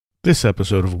This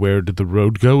episode of Where Did the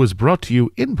Road Go is brought to you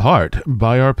in part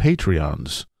by our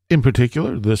Patreons. In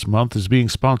particular, this month is being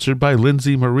sponsored by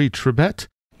Lindsay Marie Trebet,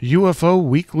 UFO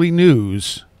Weekly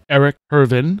News, Eric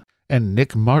Hervin, and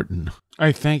Nick Martin.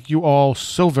 I thank you all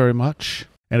so very much.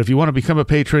 And if you want to become a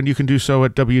patron, you can do so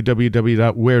at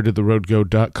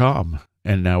www.wheredidtheroadgo.com.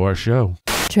 And now our show.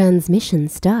 Transmission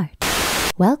start.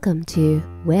 Welcome to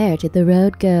Where Did the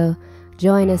Road Go?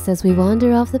 Join us as we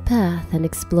wander off the path and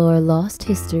explore lost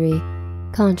history,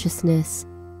 consciousness,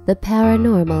 the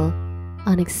paranormal,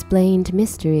 unexplained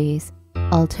mysteries,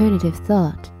 alternative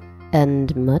thought,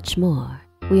 and much more.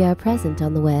 We are present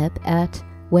on the web at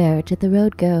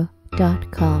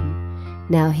wheredidtheroadgo.com.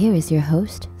 Now here is your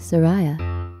host, Seriah.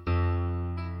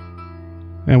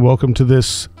 And welcome to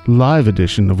this live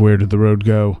edition of Where Did the Road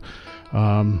Go?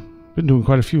 Been doing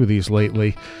quite a few of these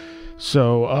lately.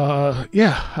 So,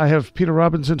 I have Peter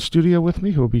Robbins in studio with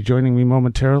me, who will be joining me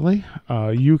momentarily.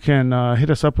 You can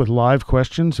hit us up with live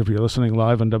questions if you're listening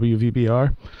live on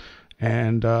WVBR.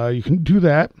 And you can do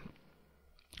that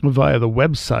via the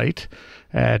website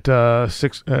at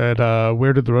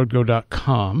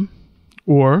wheredidtheroadgo.com.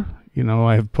 Or,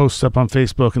 I have posts up on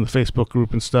Facebook and the Facebook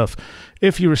group and stuff.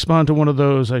 If you respond to one of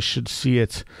those, I should see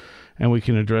it, and we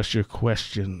can address your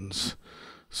questions.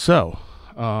 So,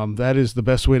 that is the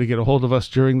best way to get a hold of us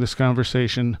during this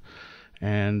conversation.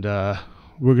 And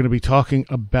we're going to be talking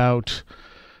about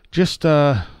just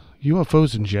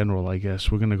UFOs in general, I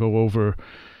guess. We're going to go over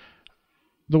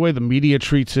the way the media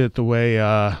treats it, the way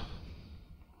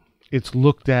it's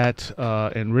looked at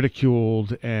and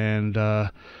ridiculed, and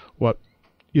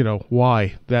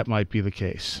why that might be the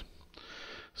case.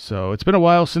 So it's been a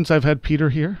while since I've had Peter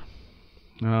here.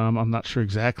 I'm not sure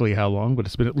exactly how long, but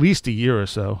it's been at least a year or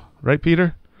so. Right,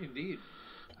 Peter? Indeed.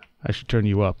 I should turn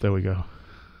you up. There we go.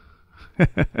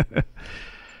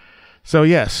 So,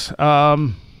 yes.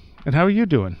 And how are you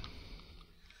doing?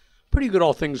 Pretty good,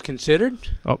 all things considered.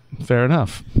 Oh, fair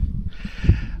enough.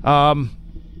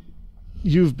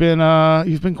 You've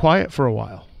been quiet for a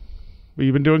while. But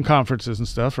you've been doing conferences and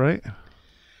stuff, right?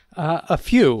 A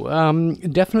few.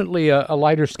 Definitely a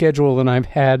lighter schedule than I've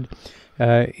had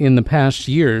in the past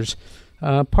years.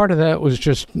 Part of that was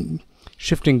just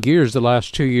shifting gears the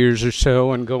last 2 years or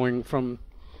so and going from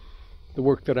the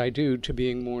work that I do to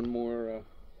being more and more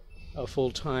a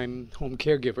full-time home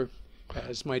caregiver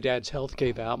as my dad's health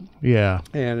gave out. Yeah.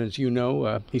 And as you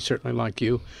know, he's certainly like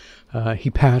you. He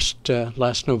passed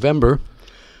last November.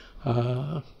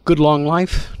 Good long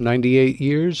life, 98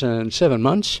 years and 7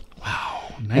 months.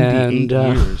 Wow, 98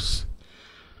 years.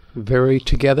 Very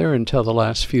together until the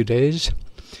last few days.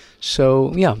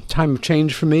 So, yeah, time of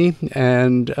change for me,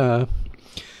 and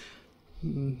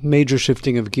major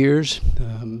shifting of gears.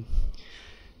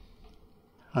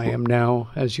 I am now,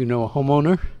 as you know, a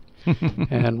homeowner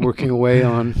and working away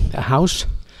on a house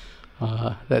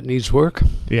that needs work.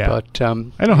 Yeah, but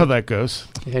I know how that goes.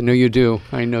 I know you do.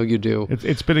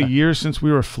 It's been a year since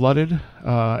we were flooded,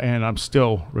 and I'm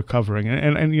still recovering.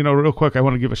 And real quick, I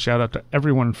want to give a shout out to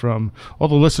everyone from all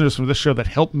the listeners from this show that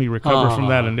helped me recover from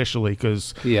that initially,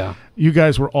 because you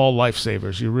guys were all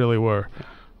lifesavers. You really were.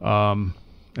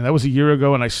 And that was a year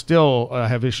ago, and I still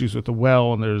have issues with the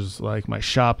well, and there's my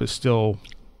shop is still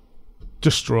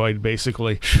destroyed,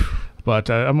 basically. But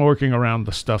I'm working around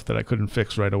the stuff that I couldn't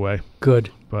fix right away. Good.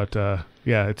 But,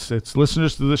 it's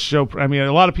listeners to this show. I mean,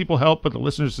 a lot of people help, but the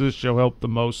listeners to this show help the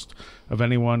most of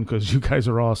anyone, because you guys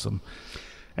are awesome.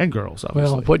 And girls,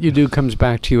 obviously. Well, what you do comes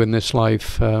back to you in this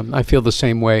life. I feel the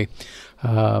same way.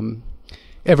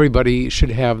 Everybody should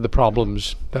have the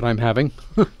problems that I'm having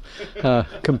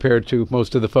compared to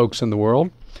most of the folks in the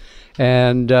world.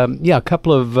 And, a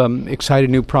couple of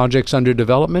exciting new projects under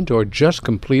development or just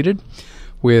completed,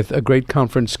 with a great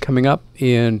conference coming up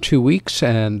in 2 weeks,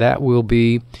 and that will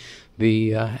be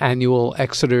the annual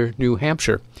Exeter, New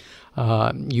Hampshire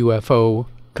UFO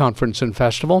Conference and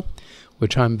Festival,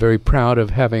 which I'm very proud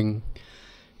of having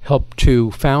helped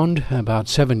to found about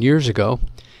 7 years ago,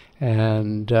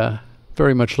 and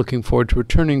very much looking forward to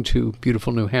returning to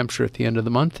beautiful New Hampshire at the end of the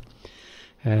month.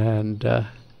 And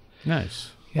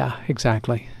nice. Yeah,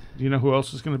 exactly. Do you know who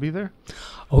else is going to be there?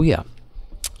 Oh, yeah.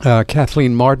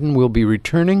 Kathleen Martin will be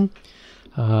returning.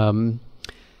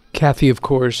 Kathy, of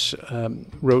course,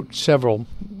 wrote several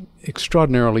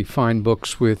extraordinarily fine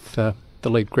books with the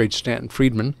late, great Stanton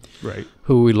Friedman, right,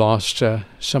 who we lost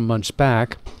some months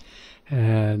back,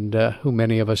 and who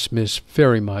many of us miss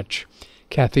very much.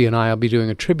 Kathy and I will be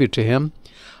doing a tribute to him.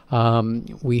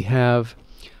 We have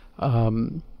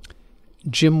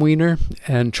Jim Weiner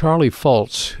and Charlie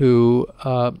Fultz, who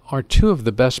are two of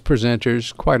the best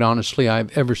presenters, quite honestly,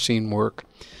 I've ever seen work.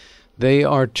 They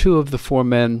are two of the four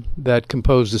men that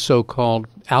composed the so-called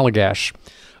Allagash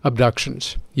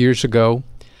abductions years ago.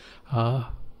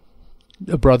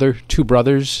 Two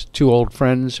brothers, two old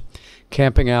friends,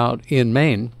 camping out in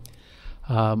Maine,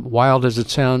 wild as it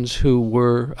sounds, who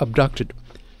were abducted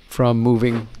from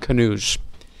moving canoes,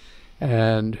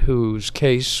 and whose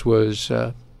case was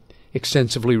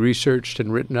extensively researched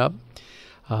and written up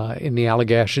in the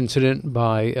Allagash incident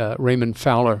by Raymond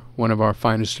Fowler, one of our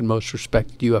finest and most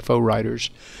respected UFO writers.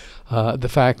 The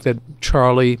fact that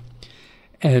Charlie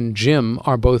and Jim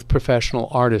are both professional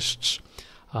artists,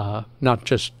 not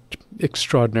just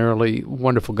extraordinarily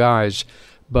wonderful guys,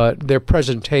 but their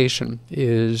presentation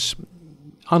is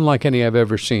unlike any I've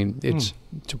ever seen. It's,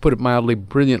 to put it mildly,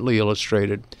 brilliantly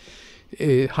illustrated,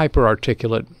 hyper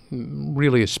articulate,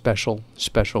 really a special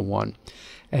one.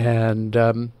 And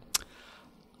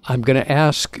I'm going to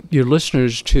ask your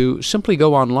listeners to simply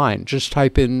go online. Just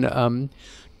type in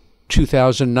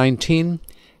 2019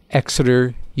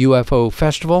 Exeter UFO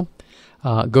Festival.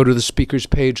 Go to the speakers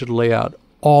page. It'll lay out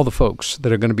all the folks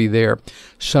that are going to be there.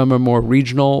 Some are more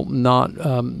regional, not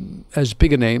as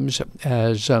big a names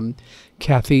as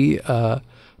Kathy,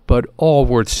 but all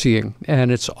worth seeing.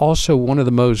 And it's also one of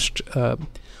the most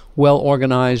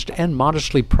well-organized and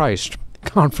modestly priced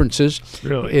conferences.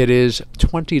 Really? It is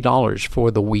 $20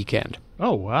 for the weekend.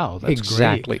 Oh, wow. That's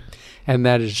exactly. great. And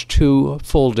that is 2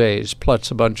 full days, plus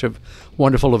a bunch of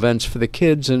wonderful events for the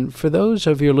kids. And for those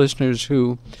of your listeners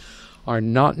who are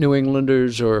not New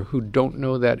Englanders or who don't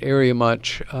know that area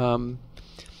much,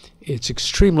 it's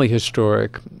extremely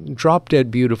historic, drop-dead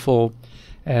beautiful,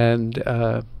 and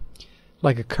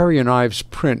like a Curry and Ives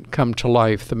print come to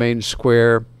life. The main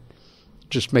square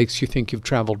just makes you think you've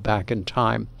traveled back in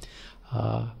time.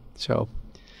 So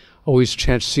always a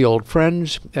chance to see old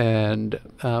friends, and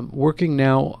working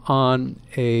now on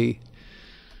a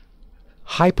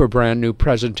hyper brand new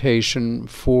presentation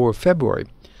for February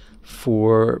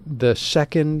for the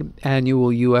second annual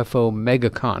UFO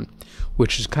MegaCon,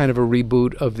 which is kind of a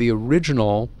reboot of the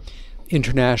original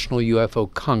International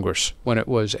UFO Congress when it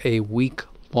was a week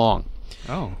long.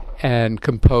 Oh. And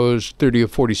composed 30 or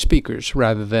 40 speakers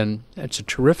rather than, it's a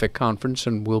terrific conference,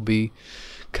 and will be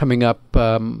coming up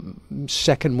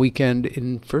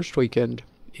first weekend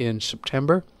in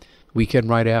September, weekend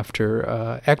right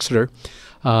after Exeter,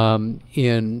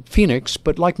 in Phoenix.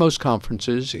 But like most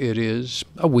conferences, it is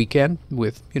a weekend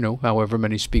with, however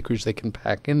many speakers they can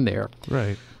pack in there.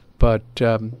 Right. But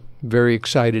very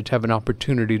excited to have an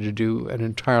opportunity to do an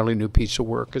entirely new piece of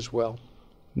work as well.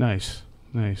 Nice.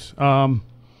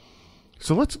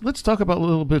 So let's talk about a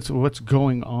little bit of what's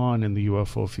going on in the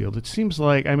UFO field. It seems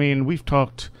like, we've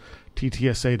talked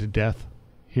TTSA to death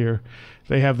here.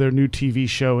 They have their new TV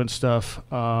show and stuff.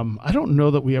 I don't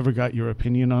know that we ever got your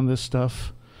opinion on this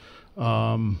stuff.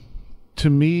 To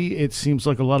me, it seems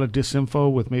like a lot of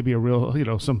disinfo with maybe a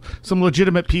real, some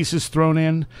legitimate pieces thrown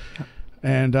in.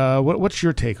 And what's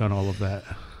your take on all of that?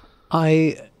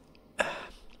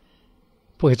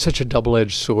 Boy, it's such a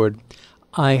double-edged sword.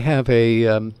 I have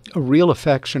a real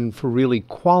affection for really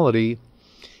quality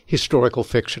historical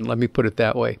fiction. Let me put it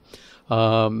that way.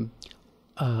 A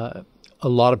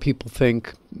lot of people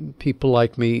think people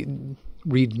like me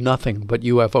read nothing but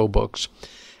UFO books.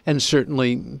 And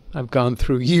certainly I've gone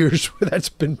through years where that's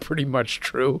been pretty much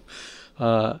true.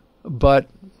 But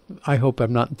I hope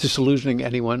I'm not disillusioning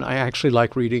anyone. I actually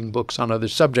like reading books on other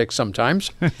subjects sometimes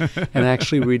and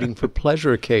actually reading for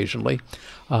pleasure occasionally.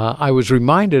 I was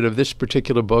reminded of this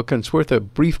particular book, and it's worth a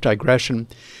brief digression,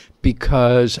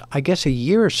 because I guess a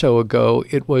year or so ago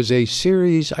it was a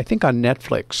series, I think on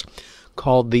Netflix,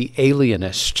 called The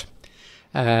Alienist.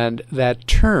 And that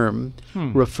term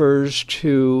refers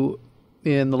to,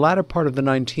 in the latter part of the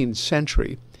 19th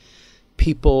century,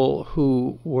 people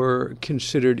who were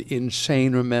considered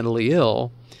insane or mentally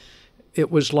ill.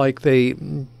 It was like they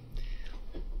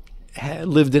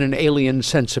lived in an alien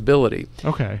sensibility.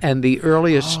 Okay. And the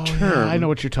earliest term, I know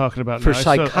what you're talking about for now.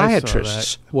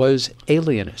 psychiatrists was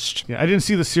alienist. Yeah, I didn't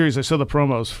see the series. I saw the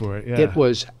promos for it. Yeah. It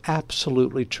was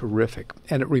absolutely terrific.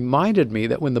 And it reminded me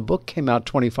that when the book came out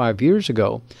 25 years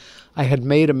ago, I had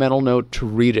made a mental note to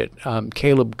read it.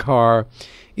 Caleb Carr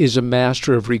is a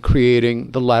master of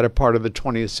recreating the latter part of the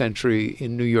 20th century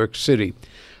in New York City,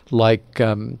 like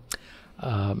the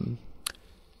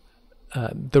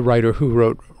writer who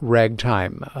wrote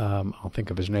Ragtime. I'll think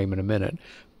of his name in a minute.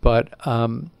 But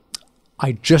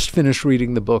I just finished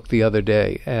reading the book the other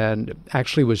day and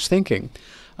actually was thinking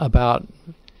about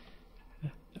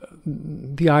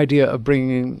the idea of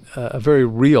bringing a very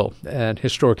real and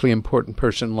historically important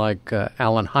person like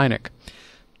Allen Hynek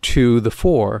to the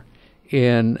fore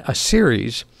in a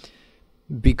series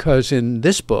because in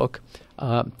this book,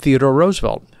 Theodore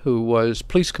Roosevelt, who was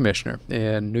police commissioner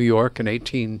in New York in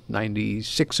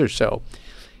 1896 or so,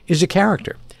 is a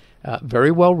character.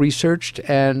 Very well researched,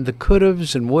 and the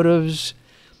could'ves and would'ves,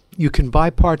 you can buy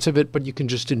parts of it, but you can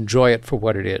just enjoy it for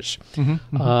what it is.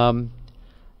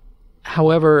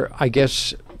 However, I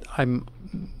guess I'm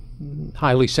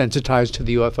highly sensitized to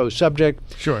the UFO subject.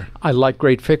 Sure. I like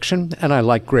great fiction, and I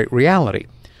like great reality.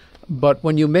 But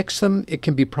when you mix them, it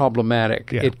can be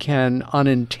problematic. Yeah. It can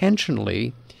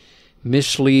unintentionally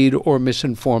mislead or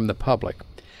misinform the public.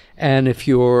 And if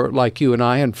you're like you and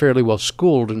I and fairly well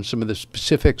schooled in some of the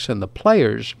specifics and the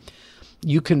players,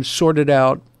 you can sort it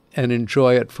out and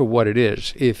enjoy it for what it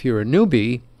is. If you're a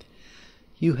newbie,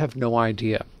 you have no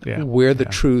idea where the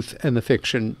truth and the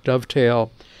fiction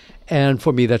dovetail. And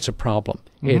for me, that's a problem.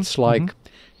 It's like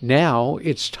now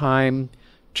it's time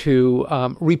to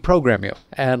reprogram you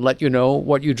and let you know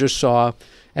what you just saw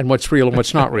and what's real and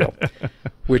what's not real,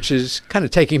 which is kind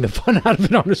of taking the fun out of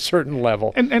it on a certain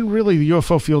level. And really, the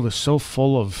UFO field is so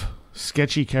full of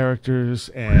sketchy characters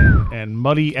and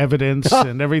muddy evidence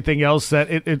and everything else that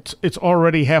it's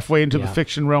already halfway into the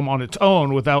fiction realm on its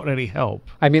own without any help.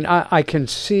 I mean, I can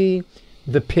see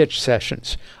the pitch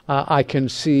sessions. I can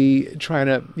see trying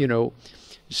to,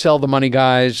 sell the money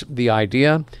guys the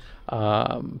idea,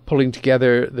 pulling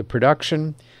together the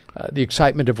production, the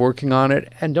excitement of working on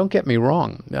it. And don't get me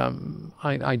wrong,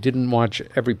 I didn't watch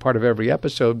every part of every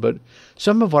episode, but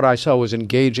some of what I saw was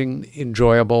engaging,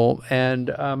 enjoyable,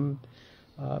 and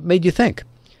made you think.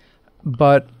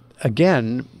 But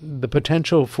again, the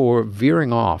potential for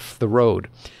veering off the road.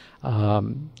 Now,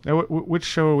 which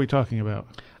show are we talking about?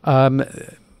 I'm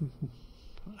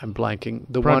blanking.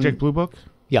 The Project one, Blue Book?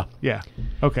 Yeah. Yeah.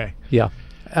 Okay. Yeah.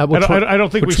 I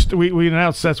don't think we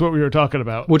announced that's what we were talking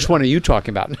about. Which one are you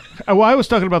talking about? Well, I was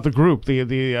talking about the group,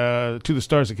 the To the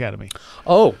Stars Academy.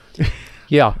 Oh,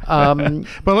 yeah.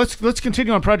 But let's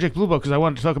continue on Project Blue Book because I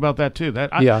wanted to talk about that too.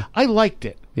 I liked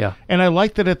it. Yeah. And I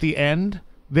liked that at the end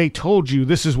they told you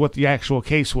this is what the actual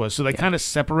case was. So they kind of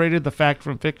separated the fact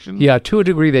from fiction. Yeah, to a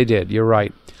degree they did. You're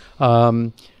right.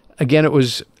 Again, it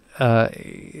was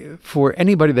for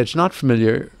anybody that's not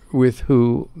familiar with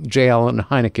who J. Allen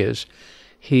Hynek is.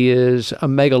 He is a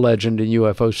mega legend in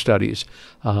UFO studies.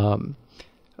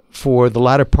 For the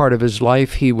latter part of his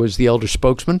life, he was the elder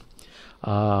spokesman,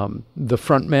 the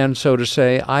front man, so to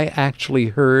say. I actually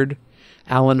heard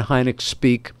Allen Hynek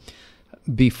speak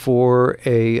before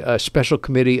a special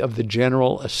committee of the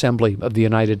General Assembly of the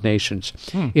United Nations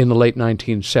in the late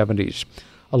 1970s,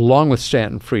 along with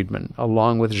Stanton Friedman,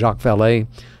 along with Jacques Vallée,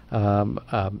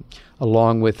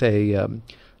 along with a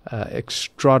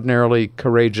extraordinarily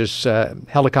courageous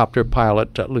helicopter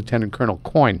pilot, Lieutenant Colonel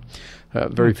Coyne. A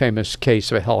very famous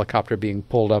case of a helicopter being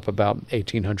pulled up about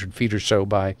 1,800 feet or so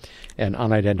by an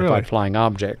unidentified flying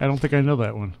object. I don't think I know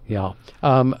that one. Yeah.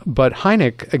 But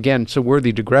Hynek, again, it's a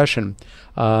worthy digression,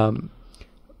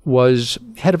 was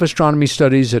head of astronomy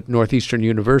studies at Northwestern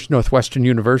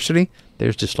University.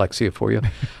 There's dyslexia for you.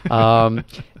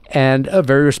 And a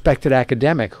very respected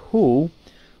academic who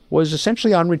was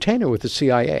essentially on retainer with the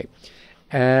CIA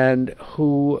and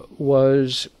who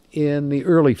was in the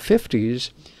early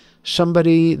 50s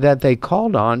somebody that they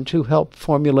called on to help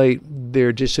formulate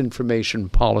their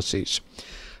disinformation policies.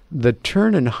 The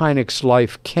turn in Hynek's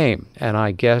life came, and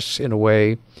I guess in a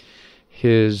way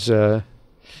his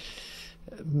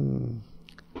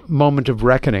moment of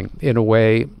reckoning, in a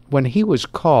way, when he was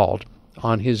called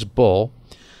on his bull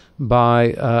by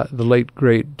the late,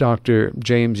 great Dr.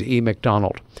 James E.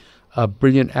 McDonald, a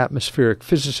brilliant atmospheric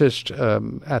physicist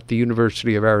at the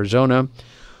University of Arizona,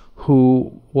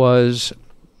 who was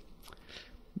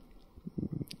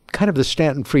kind of the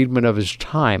Stanton Friedman of his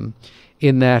time,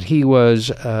 in that he was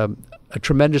a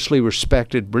tremendously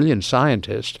respected, brilliant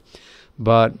scientist,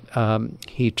 but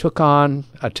he took on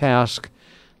a task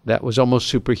that was almost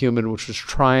superhuman, which was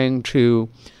trying to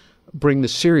bring the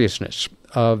seriousness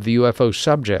of the UFO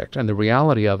subject and the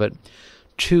reality of it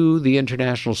to the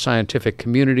international scientific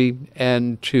community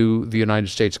and to the United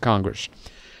States Congress,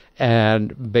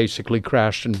 and basically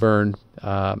crashed and burned.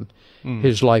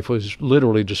 His life was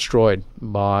literally destroyed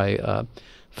by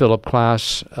Philip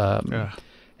Klass,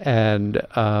 and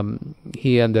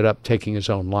he ended up taking his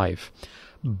own life.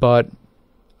 But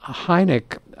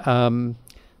Hynek,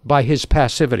 by his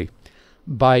passivity,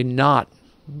 by not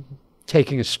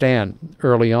taking a stand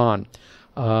early on,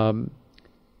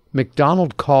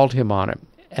 McDonald called him on it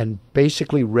and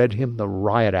basically read him the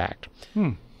riot act,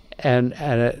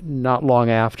 and not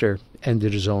long after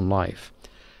ended his own life.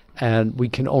 And we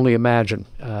can only imagine.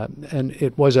 And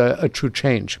it was a true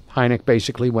change. Hynek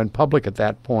basically went public at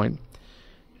that point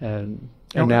and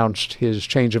announced his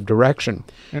change of direction.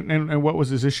 And what was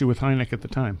his issue with Hynek at the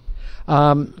time?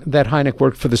 That Hynek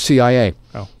worked for the CIA.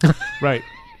 Oh, right.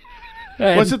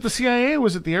 Was it the CIA or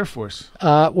was it the Air Force?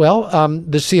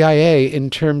 The CIA, in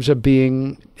terms of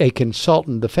being a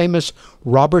consultant, the famous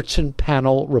Robertson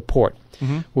Panel Report,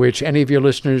 which any of your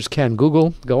listeners can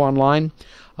Google, go online.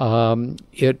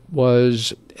 It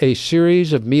was a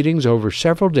series of meetings over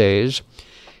several days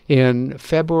in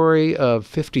February of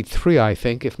 53, I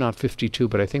think, if not 52,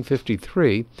 but I think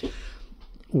 53,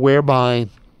 whereby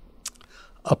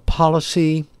a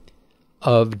policy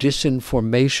of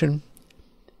disinformation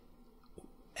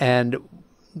and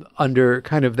under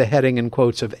kind of the heading in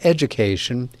quotes of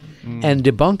education and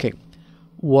debunking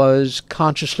was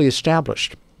consciously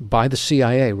established by the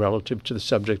CIA relative to the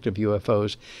subject of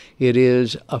UFOs. It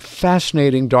is a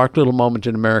fascinating, dark little moment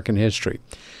in American history.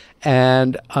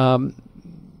 And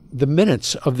the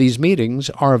minutes of these meetings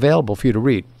are available for you to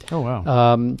read. Oh,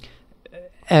 wow.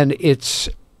 And it's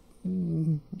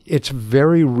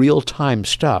very real-time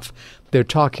stuff. They're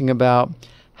talking about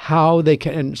how they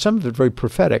can, and some of it very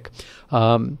prophetic,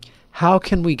 how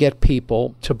can we get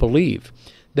people to believe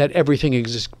that everything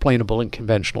is explainable in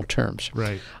conventional terms?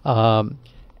 Right.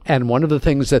 And one of the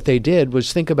things that they did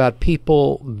was think about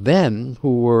people then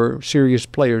who were serious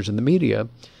players in the media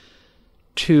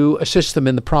to assist them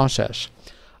in the process.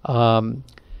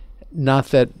 Not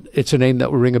that it's a name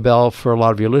that will ring a bell for a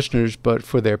lot of your listeners, but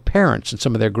for their parents and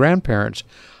some of their grandparents,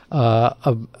 a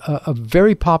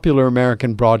very popular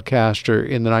American broadcaster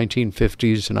in the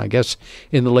 1950s and I guess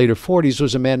in the later 40s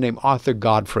was a man named Arthur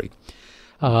Godfrey.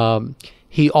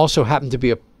 He also happened to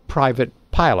be a private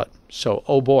pilot, so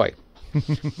oh boy.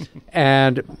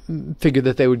 And figured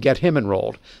that they would get him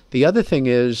enrolled. The other thing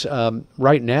is,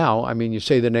 right now, I mean, you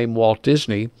say the name Walt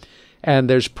Disney, and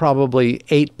there's probably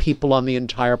 8 people on the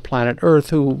entire planet Earth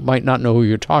who might not know who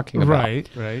you're talking about.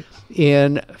 Right.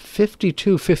 In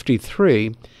 52,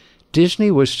 53,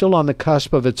 Disney was still on the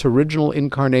cusp of its original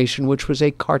incarnation, which was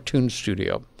a cartoon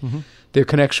studio. Their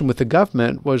connection with the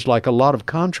government was like a lot of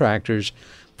contractors.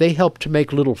 They helped to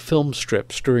make little film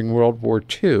strips during World War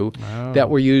II that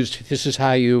were used. This is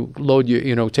how you load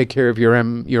take care of your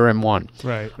M1.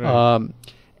 Right.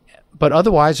 But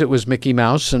otherwise, it was Mickey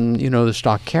Mouse and, the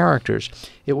stock characters.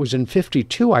 It was in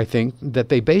 52, I think, that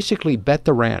they basically bet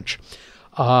the ranch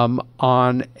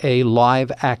on a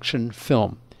live action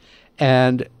film.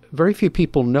 And very few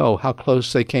people know how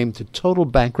close they came to total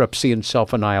bankruptcy and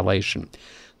self-annihilation.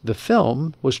 The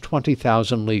film was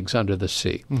 20,000 Leagues Under the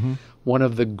Sea, one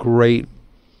of the great,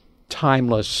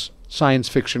 timeless science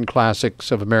fiction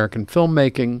classics of American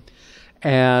filmmaking,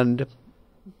 and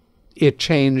it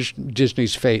changed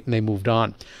Disney's fate, and they moved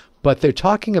on. But they're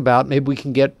talking about maybe we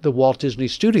can get the Walt Disney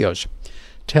Studios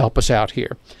to help us out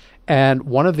here. And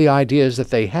one of the ideas that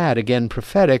they had, again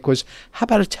prophetic, was how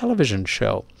about a television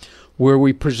show where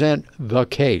we present the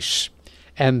case,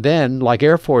 and then, like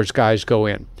Air Force guys go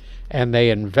in, and they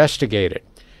investigate it,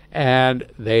 and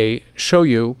they show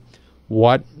you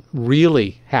what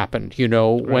really happened,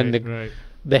 when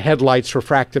the headlights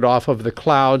refracted off of the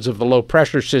clouds of the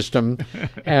low-pressure system,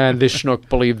 and this schnook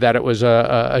believed that it was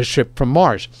a ship from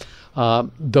Mars.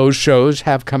 Those shows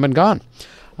have come and gone.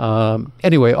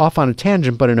 Anyway, off on a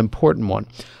tangent, but an important one.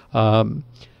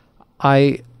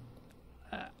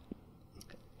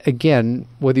 Again,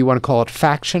 whether you want to call it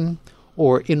faction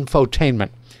or infotainment,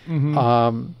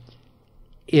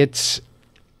 it's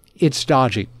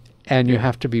dodgy, and you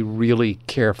have to be really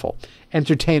careful.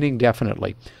 Entertaining,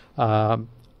 definitely.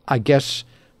 I guess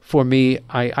for me,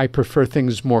 I prefer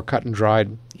things more cut and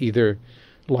dried, either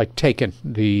like Taken,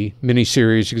 the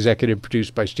miniseries executive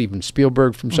produced by Steven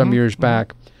Spielberg from some years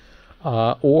back,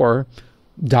 or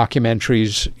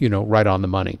documentaries, right on the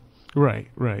money. Right.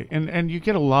 And you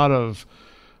get a lot of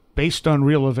based on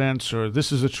real events, or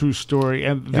this is a true story,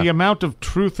 and the amount of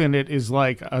truth in it is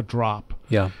like a drop.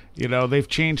 Yeah. They've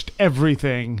changed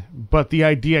everything, but the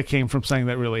idea came from something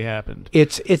that really happened.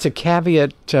 It's a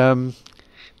caveat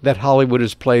that Hollywood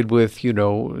has played with,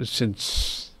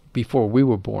 since before we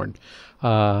were born.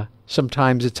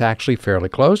 Sometimes it's actually fairly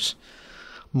close.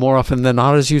 More often than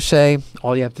not, as you say,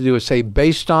 all you have to do is say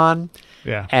based on,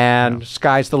 and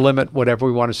sky's the limit. Whatever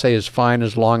we want to say is fine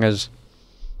as long as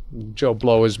Joe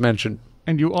Blow is mentioned.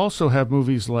 And you also have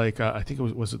movies like, I think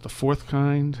was it The Fourth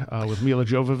Kind with Mila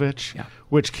Jovovich,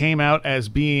 which came out as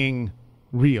being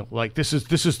real. Like, this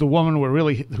is the woman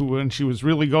who when she was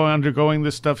really undergoing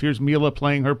this stuff, here's Mila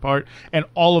playing her part, and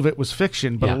all of it was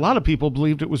fiction. But a lot of people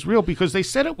believed it was real because they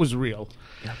said it was real.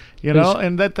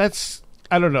 And that's...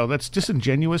 I don't know. That's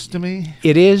disingenuous to me.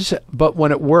 It is, but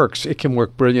when it works, it can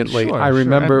work brilliantly. Sure, I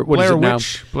remember, And what is Blair it now?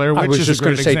 Witch. Blair Witch I was is just a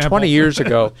going great to say example. 20 years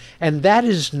ago. And that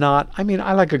is not, I mean,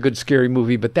 I like a good scary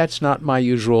movie, but that's not my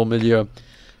usual milieu.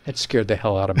 That scared the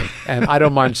hell out of me. And I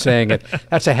don't mind saying it.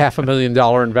 That's a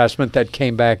 $500,000 investment that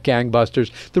came back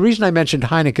gangbusters. The reason I mentioned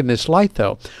Hynek in this light,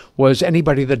 though, was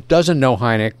anybody that doesn't know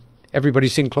Hynek,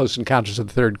 everybody's seen Close Encounters of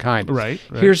the Third Kind. Right.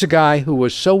 Here's a guy who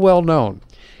was so well known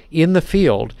in the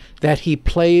field that he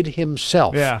played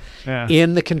himself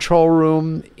in the control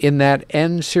room in that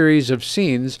end series of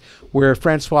scenes where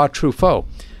Francois Truffaut,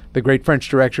 the great French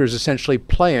director, is essentially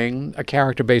playing a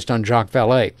character based on Jacques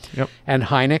Vallée. Yep. And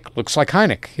Hynek looks like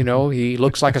Hynek. You know, he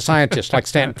looks like a scientist, like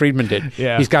Stanton Friedman did.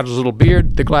 Yeah. He's got his little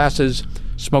beard, the glasses,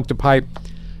 smoked a pipe,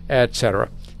 etc.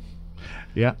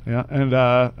 Yeah, yeah. And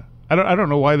I don't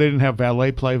know why they didn't have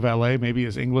Vallée play Vallée. Maybe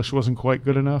his English wasn't quite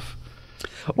good enough.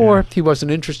 Or he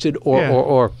wasn't interested,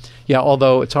 or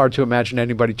although it's hard to imagine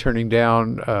anybody turning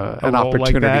down an role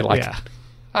opportunity like that.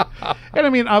 that. And I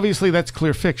mean, obviously, that's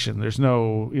clear fiction. There's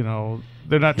no,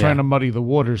 they're not trying to muddy the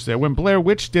waters there. When Blair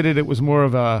Witch did it, it was more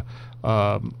of a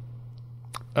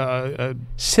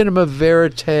cinema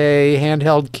verite,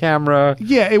 handheld camera.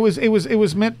 Yeah, it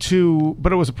was meant to,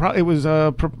 but it was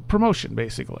a promotion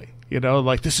basically.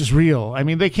 Like, this is real. I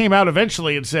mean, they came out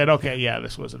eventually and said, okay, yeah,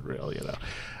 this wasn't real.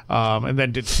 And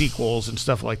then did sequels and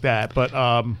stuff like that. But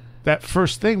that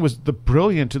first thing was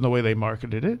brilliant in the way they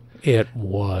marketed it. It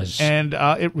was. And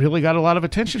it really got a lot of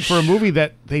attention for a movie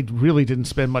that they really didn't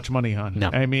spend much money on. No.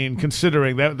 I mean,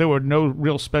 considering that there were no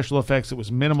real special effects, it was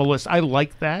minimalist. I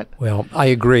like that. Well, I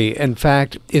agree. In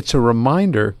fact, it's a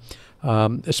reminder,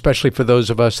 especially for those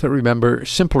of us that remember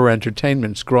simpler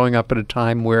entertainments, growing up at a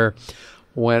time where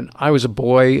when I was a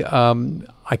boy,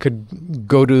 I could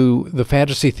go to the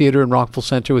Fantasy Theater in Rockville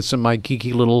Center with some of my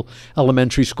geeky little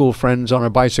elementary school friends on our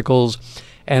bicycles,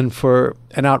 and for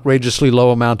an outrageously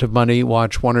low amount of money,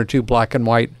 watch one or two black and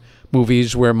white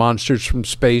movies where monsters from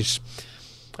space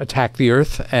attack the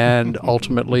Earth and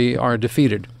ultimately are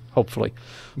defeated, hopefully.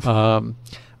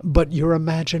 But your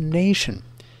imagination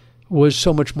was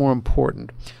so much more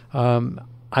important.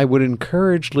 I would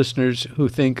encourage listeners who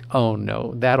think, oh,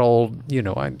 no,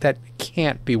 that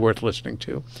can't be worth listening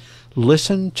to.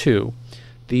 Listen to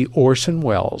the Orson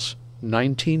Welles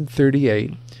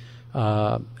 1938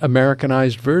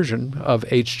 Americanized version of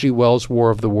H.G. Wells' War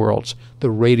of the Worlds, the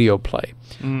radio play.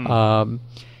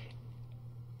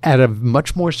 At a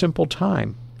much more simple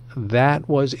time, that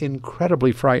was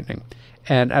incredibly frightening.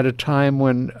 And at a time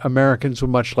when Americans were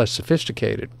much less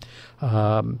sophisticated.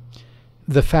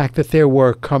 The fact that there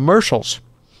were commercials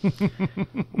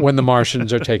when the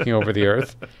Martians are taking over the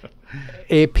Earth,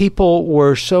 people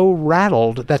were so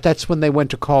rattled that that's when they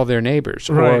went to call their neighbors.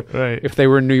 Or if they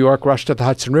were in New York, rushed to the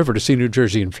Hudson River to see New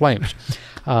Jersey in flames.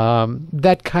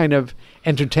 That kind of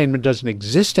entertainment doesn't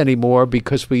exist anymore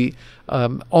because we've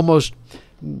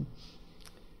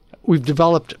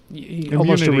developed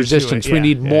almost a resistance. We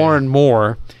need more and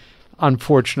more,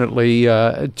 unfortunately,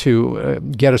 to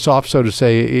get us off, so to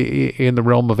say, in the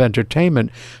realm of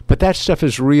entertainment. But that stuff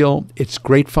is real. It's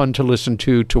great fun to listen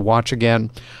to watch again.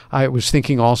 I was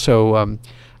thinking also,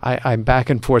 I'm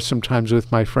back and forth sometimes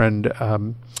with my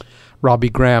friend Robbie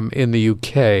Graham in the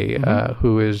UK,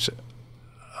 who is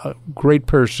a great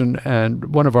person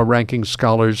and one of our ranking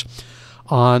scholars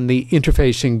on the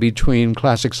interfacing between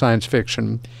classic science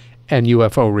fiction and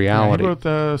UFO reality. He wrote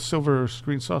the Silver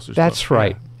Screen Saucers That's book.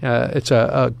 right. It's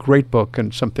a great book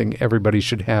and something everybody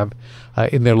should have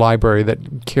in their library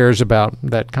that cares about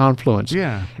that confluence.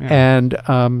 Yeah. And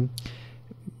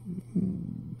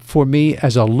for me,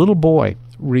 as a little boy,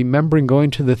 remembering going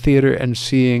to the theater and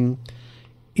seeing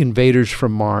Invaders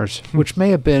from Mars, which may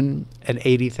have been an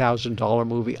 $80,000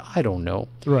 movie, I don't know.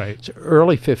 Right. It's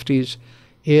early 50s.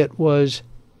 It was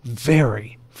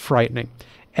very frightening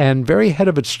and very ahead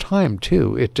of its time,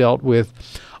 too. It dealt with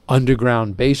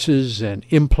underground bases and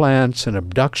implants and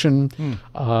abduction.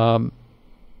 And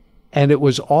it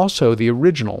was also the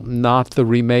original, not the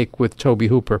remake with Tobe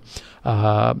Hooper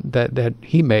that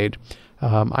he made,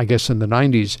 I guess, in the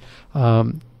 90s.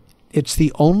 It's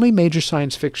the only major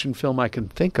science fiction film I can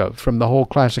think of from the whole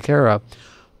classic era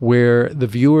where the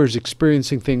viewer is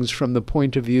experiencing things from the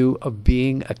point of view of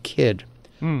being a kid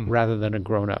rather than a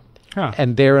grown-up. Huh.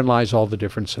 And therein lies all the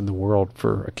difference in the world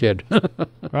for a kid.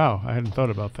 Wow, I hadn't thought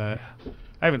about that.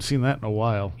 I haven't seen that in a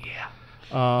while.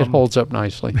 Yeah. It holds up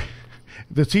nicely.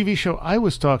 The TV show I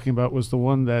was talking about was the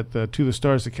one that the To the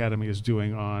Stars Academy is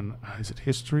doing on, is it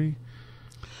history?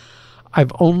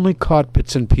 I've only caught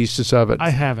bits and pieces of it. I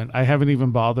haven't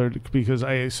even bothered because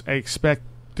I expect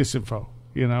disinfo.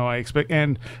 I expect,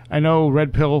 and I know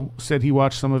Red Pill said he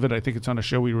watched some of it. I think it's on a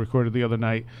show we recorded the other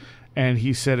night, and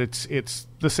he said it's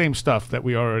the same stuff that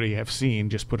we already have seen,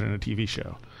 just put in a TV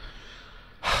show.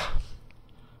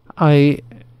 I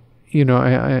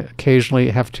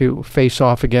occasionally have to face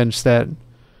off against that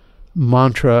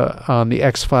mantra on the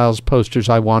X-Files posters.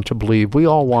 I want to believe. We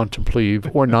all want to believe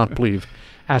or not believe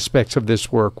aspects of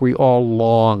this work. We all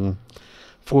long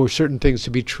for certain things to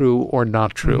be true or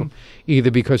not true, either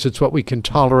because it's what we can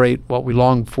tolerate, what we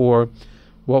long for,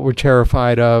 what we're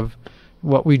terrified of,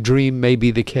 what we dream may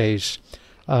be the case.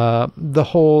 The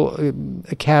whole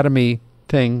academy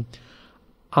thing,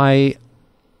 I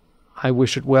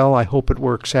wish it well. I hope it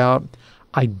works out.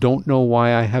 I don't know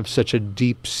why I have such a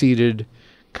deep-seated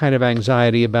kind of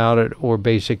anxiety about it or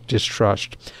basic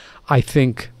distrust. I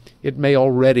think it may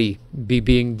already be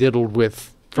being diddled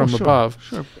with from above.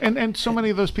 Sure. And so many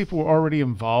of those people were already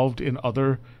involved in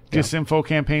other disinfo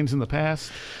campaigns in the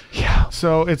past. Yeah.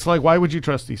 So it's like, why would you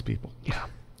trust these people? Yeah.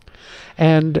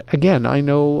 And again, I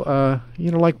know,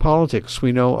 like politics,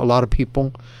 we know a lot of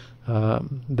people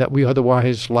that we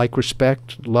otherwise like,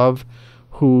 respect, love,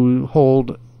 who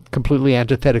hold completely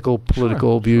antithetical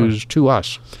political views to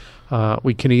us.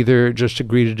 We can either just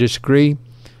agree to disagree,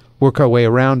 work our way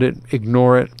around it,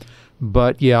 ignore it.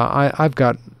 But yeah, I've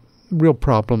got real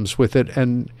problems with it,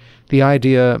 and the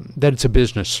idea that it's a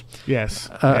business. Yes.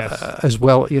 As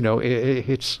well,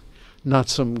 it's not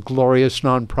some glorious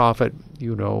nonprofit.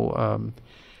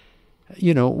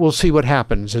 We'll see what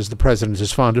happens, as the president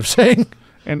is fond of saying.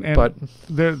 But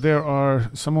there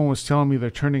are. Someone was telling me they're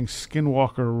turning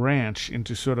Skinwalker Ranch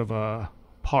into sort of a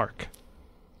park.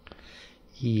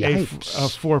 Yikes. A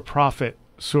for-profit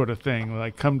sort of thing,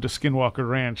 like come to Skinwalker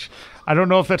Ranch. I don't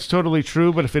know if that's totally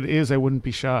true, but if it is, I wouldn't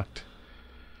be shocked.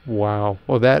 Wow.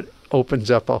 Well, that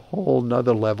opens up a whole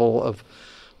nother level of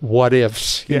what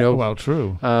ifs. Well,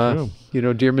 true. True.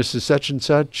 Dear Mrs. Such and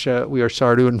Such, we are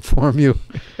sorry to inform you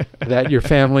that your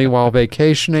family, while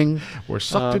vacationing, were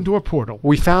sucked into a portal.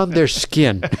 We found their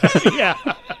skin. Yeah.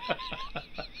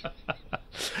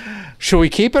 Should we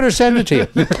keep it or send it to you?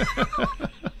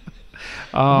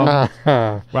 Wow.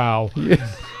 What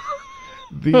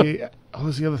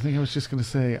was the other thing I was just going to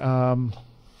say? Tom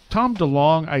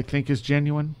DeLonge, I think, is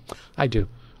genuine. I do.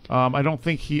 I don't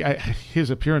think his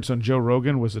appearance on Joe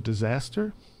Rogan was a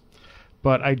disaster,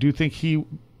 but I do think he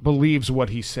believes what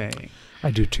he's saying.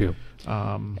 I do too.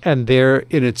 And there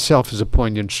in itself is a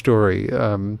poignant story.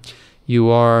 You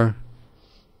are,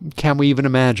 can we even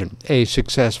imagine, a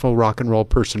successful rock and roll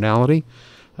personality?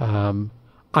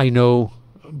 I know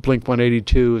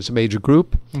Blink-182 is a major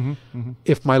group.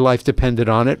 If my life depended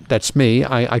on it, that's me.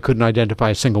 I couldn't identify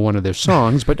a single one of their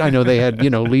songs, but I know they had,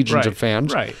 legions of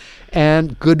fans. Right.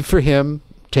 And good for him,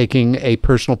 taking a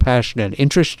personal passion and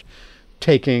interest,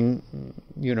 taking,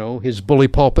 his bully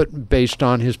pulpit based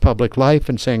on his public life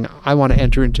and saying, I want to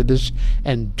enter into this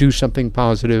and do something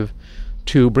positive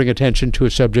to bring attention to a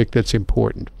subject that's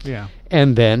important. Yeah.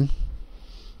 And then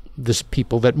this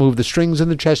people that move the strings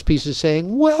and the chess pieces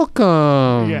saying,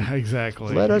 welcome. Yeah,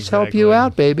 exactly. Let us help you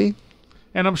out, baby.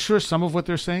 And I'm sure some of what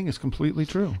they're saying is completely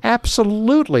true.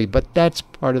 Absolutely, but that's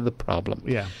part of the problem.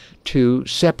 Yeah. To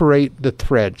separate the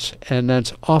threads, and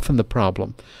that's often the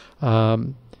problem.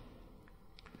 And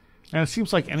it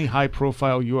seems like any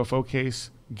high-profile UFO case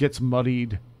gets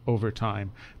muddied over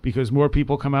time because more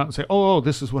people come out and say, oh,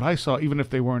 this is what I saw, even if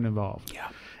they weren't involved. Yeah.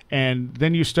 And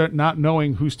then you start not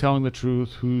knowing who's telling the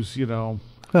truth, who's, Well,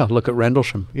 look at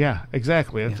Rendlesham. Yeah,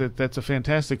 exactly. That's a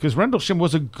fantastic, because Rendlesham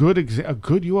was a good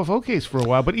UFO case for a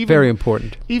while, but even very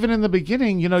important. Even in the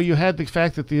beginning, you had the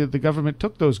fact that the government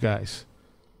took those guys,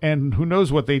 and who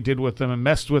knows what they did with them and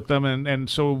messed with them, and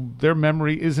so their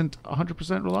memory isn't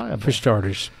 100% reliable. For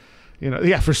starters.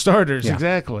 For starters, yeah.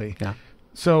 Exactly. Yeah.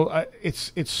 So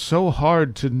it's so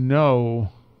hard to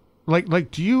know.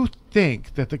 Like, do you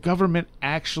think that the government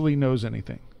actually knows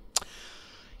anything?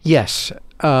 Yes,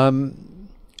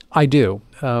 I do.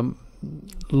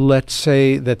 Let's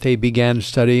say that they began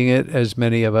studying it, as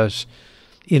many of us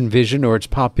envision, or it's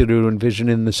popular to envision,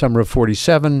 in the summer of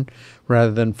 47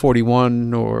 rather than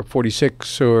 41 or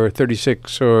 46 or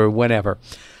 36 or whenever.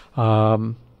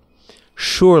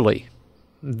 Surely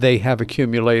they have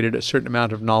accumulated a certain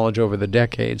amount of knowledge over the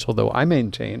decades, although I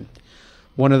maintain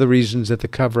one of the reasons that the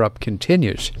cover-up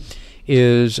continues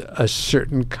is a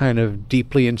certain kind of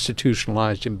deeply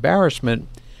institutionalized embarrassment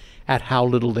at how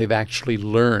little they've actually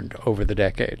learned over the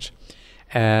decades.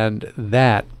 And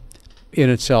that in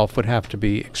itself would have to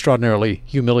be extraordinarily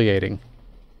humiliating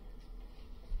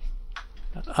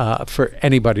for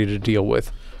anybody to deal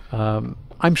with.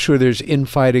 I'm sure there's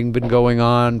infighting been going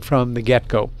on from the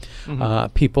get-go.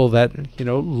 People that,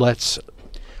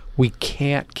 we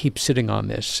can't keep sitting on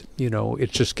this.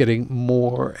 It's just getting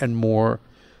more and more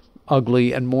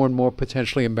ugly and more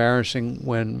potentially embarrassing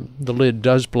when the lid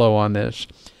does blow on this.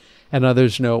 And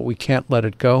others know we can't let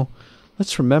it go.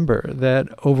 Let's remember that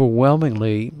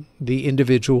overwhelmingly the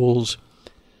individuals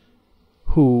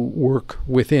who work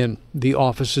within the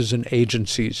offices and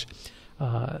agencies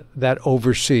that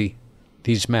oversee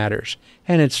these matters,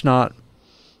 and it's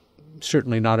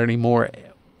certainly not anymore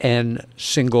an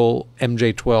single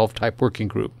MJ-12 type working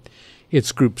group.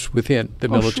 It's groups within the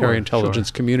military intelligence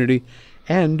community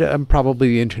and probably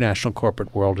the international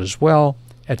corporate world as well,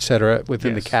 etc.,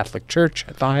 within the Catholic Church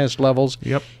at the highest levels.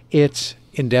 Yep. It's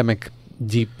endemic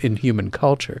deep in human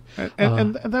culture.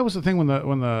 And that was the thing when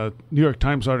the New York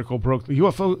Times article broke. The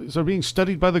UFOs are being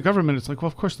studied by the government. It's like, well,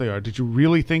 of course they are. Did you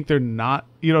really think they're not?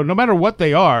 No matter what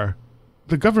they are,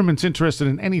 the government's interested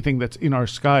in anything that's in our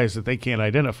skies that they can't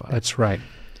identify. That's right.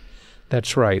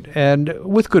 That's right. And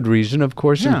with good reason, of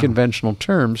course, in conventional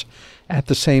terms. At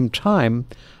the same time,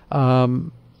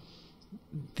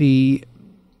 the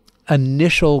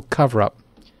initial cover-up,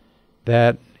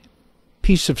 that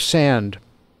piece of sand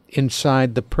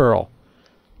inside the pearl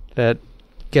that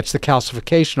gets the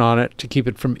calcification on it to keep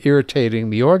it from irritating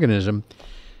the organism,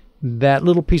 that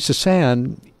little piece of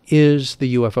sand is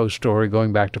the UFO story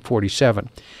going back to 47.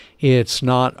 It's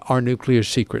not our nuclear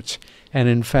secrets. And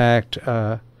in fact,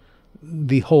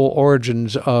 the whole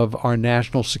origins of our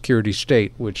national security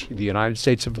state, which the United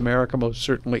States of America most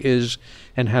certainly is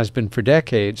and has been for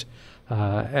decades,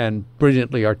 and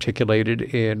brilliantly articulated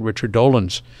in Richard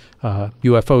Dolan's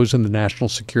UFOs in the National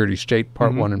Security State,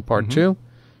 Part 1 and Part 2.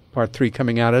 Part 3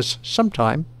 coming at us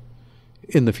sometime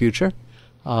in the future.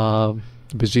 The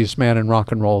busiest man in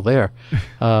rock and roll there.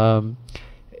 I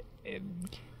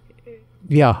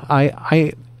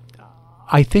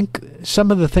think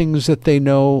some of the things that they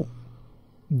know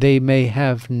they may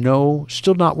have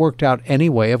still not worked out any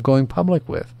way of going public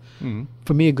with.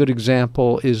 For me, a good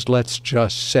example is, let's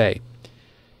just say,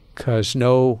 because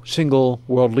no single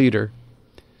world leader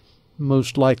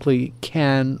most likely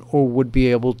can or would be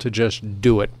able to just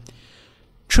do it.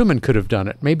 Truman could have done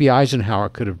it. Maybe Eisenhower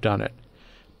could have done it.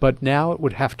 But now it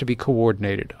would have to be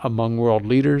coordinated among world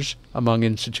leaders, among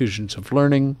institutions of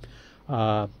learning,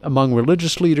 among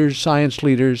religious leaders, science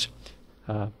leaders,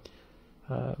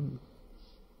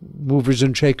 movers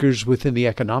and shakers within the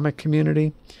economic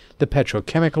community, the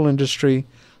petrochemical industry.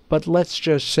 But let's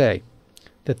just say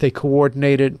that they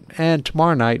coordinated, and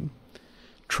tomorrow night,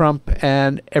 Trump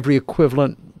and every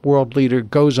equivalent world leader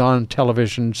goes on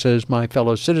television and says, my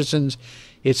fellow citizens,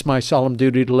 it's my solemn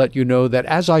duty to let you know that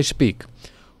as I speak,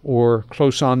 or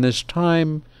close on this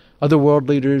time, other world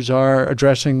leaders are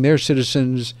addressing their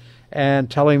citizens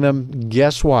and telling them,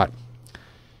 guess what?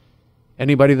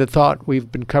 Anybody that thought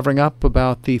we've been covering up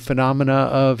about the phenomena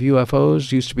of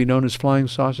UFOs, used to be known as flying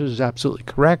saucers, is absolutely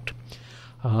correct.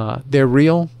 They're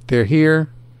real. They're here.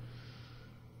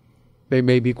 They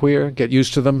may be queer. Get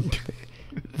used to them.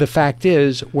 The fact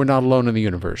is, we're not alone in the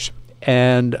universe.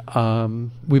 And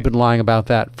we've been lying about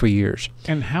that for years.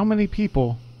 And how many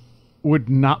people would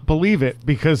not believe it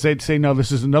because they'd say, no,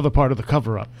 this is another part of the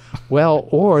cover-up? Well,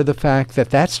 or the fact that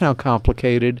that's now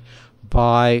complicated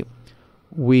by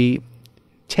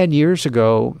 10 years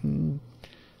ago,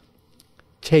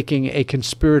 taking a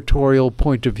conspiratorial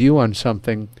point of view on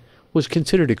something was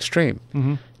considered extreme.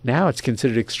 Now it's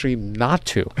considered extreme not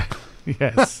to.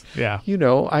 Yes, yeah.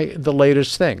 The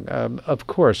latest thing. Of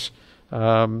course,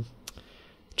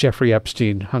 Jeffrey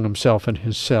Epstein hung himself in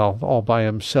his cell all by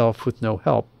himself with no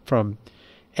help from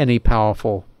any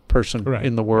powerful person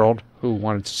in the world who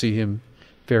wanted to see him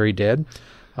very dead.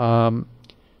 The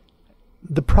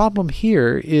problem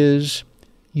here is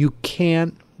you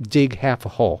can't dig half a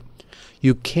hole.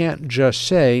 You can't just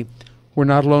say, we're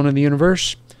not alone in the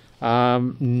universe.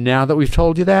 Now that we've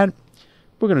told you that,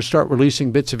 we're going to start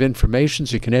releasing bits of information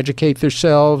so you can educate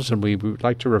yourselves, and we would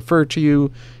like to refer to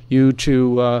you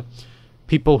to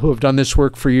people who have done this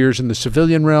work for years in the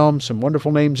civilian realm, some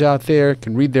wonderful names out there,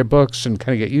 can read their books and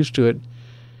kind of get used to it.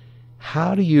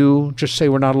 How do you just say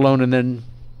we're not alone and then,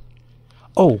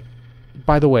 oh,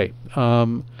 by the way,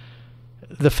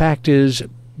 the fact is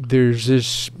there's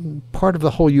this part of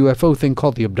the whole UFO thing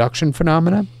called the abduction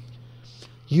phenomena.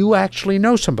 You actually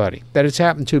know somebody that it's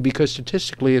happened to because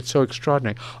statistically it's so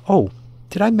extraordinary. Oh,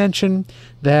 did I mention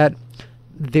that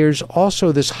there's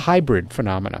also this hybrid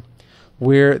phenomena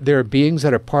where there are beings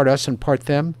that are part us and part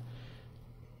them?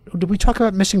 Did we talk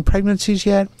about missing pregnancies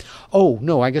yet? Oh,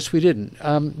 no, I guess we didn't.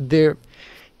 There are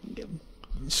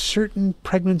certain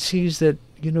pregnancies that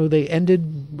they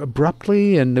ended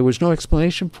abruptly and there was no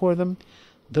explanation for them,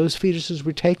 those fetuses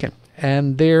were taken.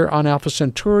 And they're on Alpha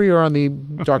Centauri or on the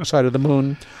dark side of the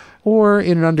moon or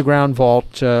in an underground vault,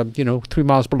 3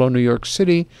 miles below New York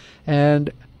City.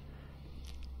 And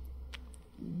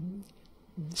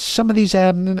some of these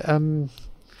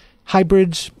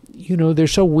hybrids, they're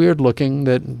so weird looking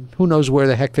that who knows where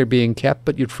the heck they're being kept,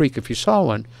 but you'd freak if you saw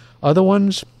one. Other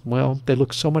ones, well, they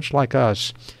look so much like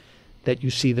us that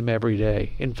you see them every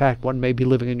day. In fact, one may be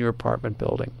living in your apartment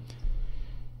building.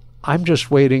 I'm just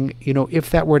waiting,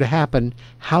 if that were to happen,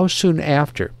 how soon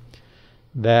after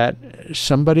that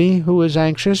somebody who is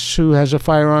anxious, who has a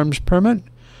firearms permit,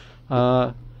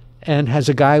 and has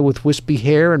a guy with wispy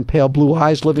hair and pale blue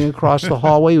eyes living across the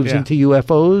hallway who's into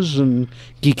UFOs and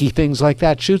geeky things like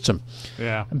that, shoots him.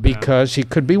 Yeah. Because he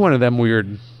could be one of them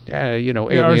weird, alien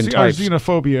types. Our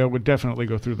xenophobia would definitely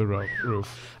go through the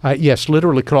roof. Yes,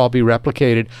 literally could all be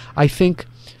replicated. I think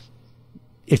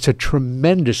it's a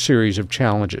tremendous series of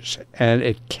challenges, and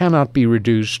it cannot be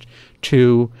reduced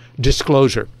to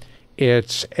disclosure.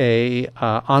 It's a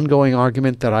ongoing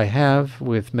argument that I have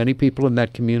with many people in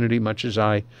that community, much as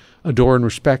I adore and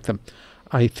respect them.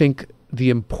 I think the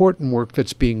important work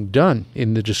that's being done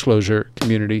in the disclosure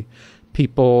community,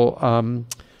 people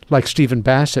like Stephen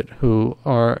Bassett, who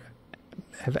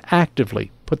have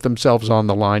actively put themselves on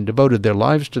the line, devoted their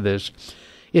lives to this,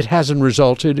 it hasn't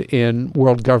resulted in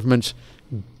world governments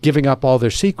giving up all their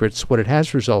secrets. What it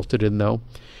has resulted in, though,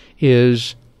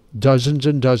 is dozens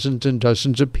and dozens and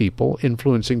dozens of people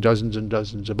influencing dozens and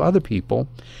dozens of other people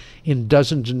in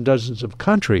dozens and dozens of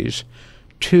countries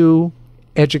to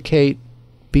educate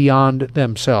beyond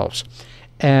themselves.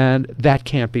 And that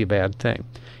can't be a bad thing.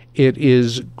 It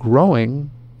is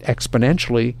growing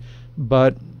exponentially,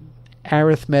 but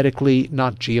arithmetically,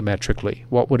 not geometrically.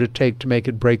 What would it take to make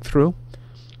it break through?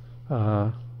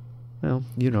 There's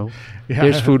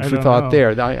food for thought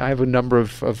there. I have a number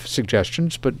of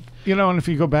suggestions, but... and if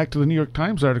you go back to the New York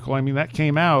Times article, that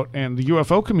came out, and the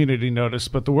UFO community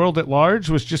noticed, but the world at large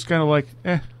was just kind of like,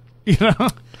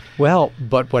 Well,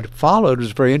 but what followed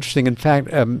was very interesting. In fact,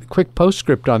 quick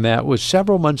postscript on that was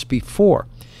several months before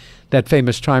that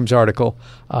famous Times article,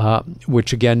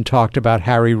 which again talked about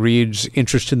Harry Reid's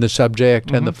interest in the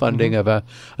subject and the funding of a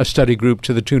study group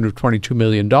to the tune of $22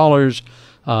 million.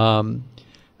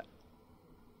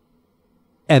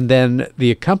 And then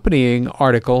the accompanying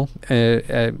article,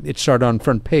 it started on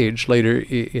front page. Later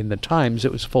in the Times,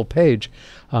 it was full page,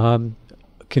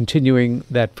 continuing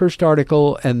that first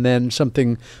article, and then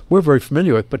something we're very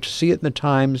familiar with, but to see it in the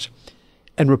Times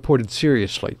and reported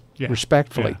seriously,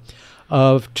 respectfully,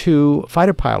 of 2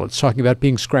 fighter pilots talking about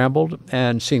being scrambled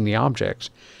and seeing the objects.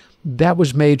 That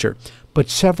was major. But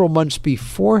several months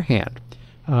beforehand,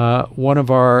 one of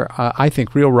our, I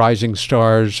think, real rising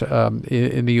stars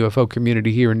in the UFO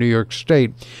community here in New York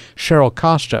State, Cheryl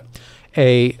Costa,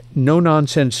 a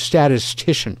no-nonsense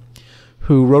statistician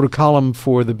who wrote a column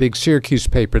for the big Syracuse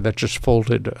paper that just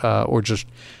folded or just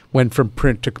went from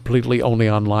print to completely only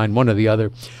online, one or the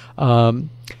other.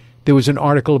 There was an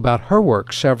article about her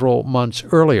work several months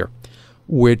earlier,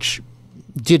 which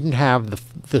didn't have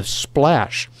the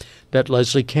splash that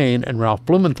Leslie Kean and Ralph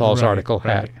Blumenthal's article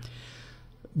had.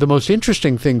 The most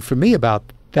interesting thing for me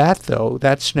about that, though,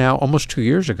 that's now almost 2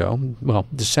 years ago,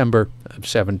 December of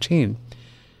 17,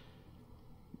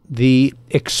 the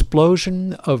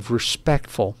explosion of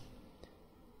respectful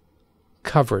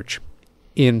coverage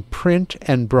in print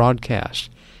and broadcast,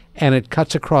 and it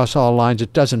cuts across all lines.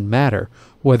 It doesn't matter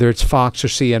whether it's Fox or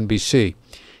CNBC.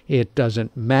 It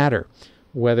doesn't matter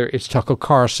whether it's Tucker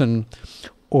Carlson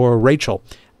or Rachel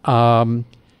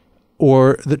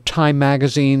or the Time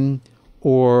magazine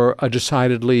or a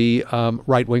decidedly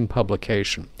right-wing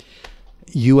publication.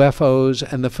 UFOs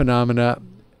and the phenomena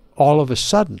all of a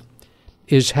sudden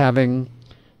is having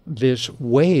this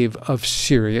wave of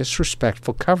serious,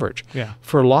 respectful coverage. Yeah.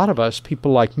 For a lot of us,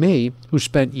 people like me, who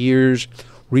spent years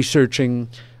researching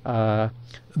the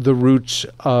roots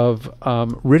of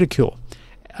ridicule,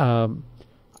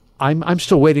 I'm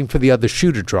still waiting for the other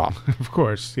shoe to drop. Of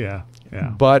course, yeah.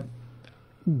 But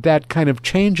that kind of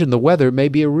change in the weather may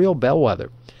be a real bellwether.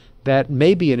 That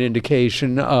may be an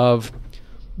indication of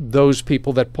those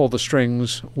people that pull the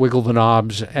strings, wiggle the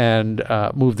knobs, and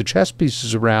move the chess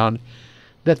pieces around,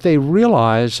 that they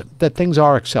realize that things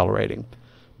are accelerating.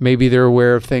 Maybe they're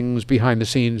aware of things behind the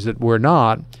scenes that we're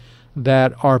not,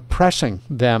 that are pressing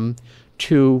them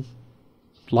to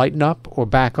lighten up or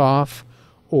back off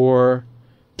or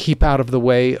keep out of the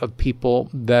way of people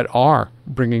that are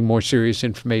bringing more serious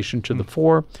information to the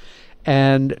fore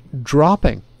and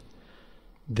dropping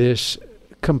this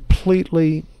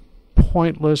completely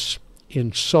pointless,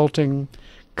 insulting,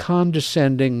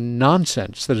 condescending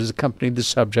nonsense that has accompanied the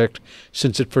subject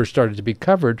since it first started to be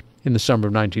covered in the summer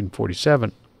of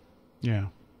 1947. Yeah.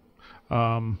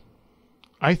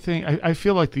 I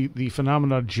feel like the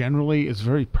phenomena generally is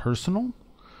very personal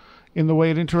in the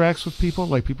way it interacts with people,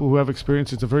 like people who have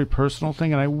experience. It's a very personal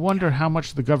thing, and I wonder how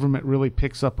much the government really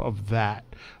picks up of that.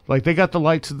 Like, they got the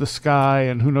lights in the sky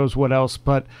and who knows what else,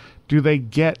 but do they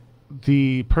get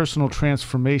the personal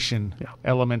transformation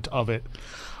element of it?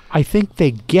 I think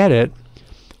they get it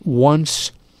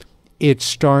once it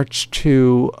starts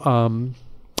to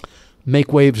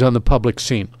make waves on the public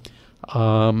scene.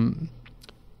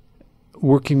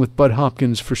 Working with Bud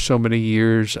Hopkins for so many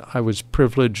years, I was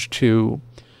privileged to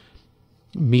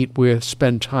meet with,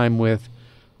 spend time with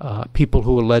people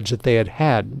who allege that they had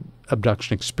had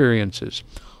abduction experiences,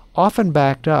 often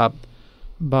backed up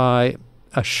by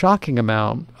a shocking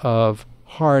amount of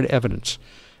hard evidence.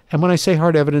 And when I say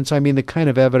hard evidence, I mean the kind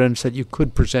of evidence that you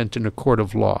could present in a court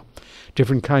of law.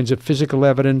 Different kinds of physical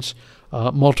evidence,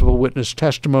 multiple witness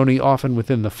testimony, often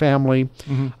within the family,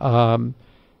 an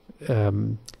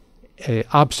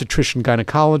obstetrician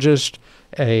gynecologist,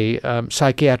 a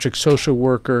psychiatric social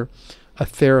worker, a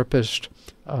therapist,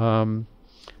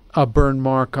 a burn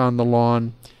mark on the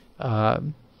lawn,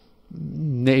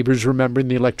 neighbors remembering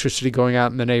the electricity going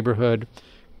out in the neighborhood,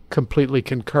 completely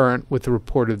concurrent with the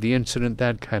report of the incident,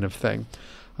 that kind of thing.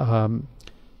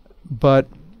 But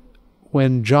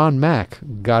when John Mack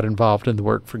got involved in the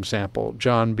work, for example,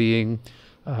 John being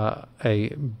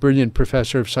a brilliant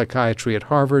professor of psychiatry at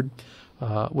Harvard,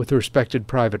 with a respected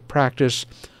private practice,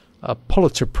 a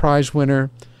Pulitzer Prize winner,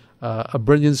 a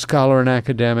brilliant scholar and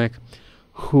academic,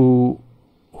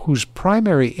 whose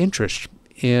primary interest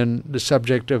in the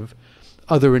subject of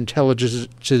other intelligences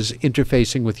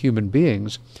interfacing with human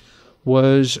beings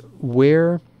was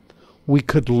where we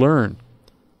could learn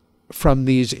from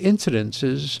these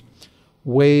incidences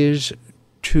ways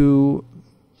to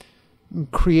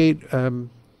create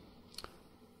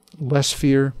less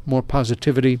fear, more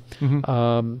positivity,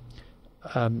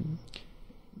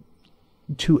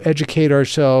 to educate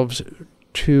ourselves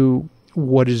to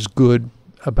what is good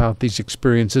about these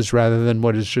experiences rather than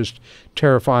what is just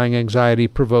terrifying,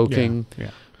 anxiety-provoking,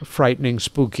 frightening,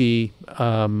 spooky,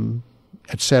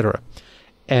 etc.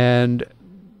 And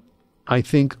I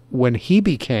think when he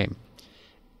became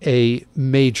a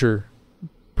major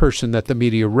person that the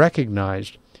media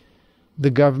recognized,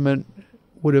 the government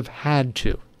would have had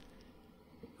to,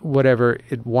 whatever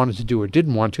it wanted to do or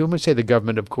didn't want to. I'm going to say the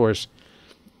government, of course,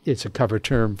 it's a cover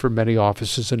term for many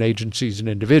offices and agencies and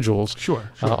individuals. Sure.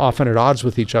 Often at odds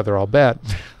with each other, I'll bet.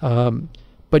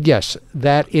 But yes,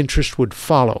 that interest would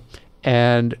follow.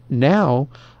 And now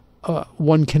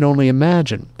one can only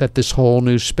imagine that this whole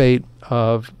new spate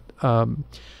of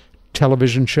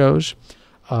television shows,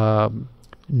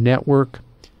 network,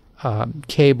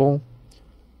 cable,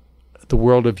 the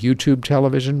world of YouTube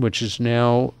television, which is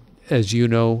now, as you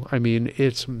know, I mean,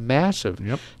 it's massive.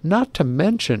 Yep. Not to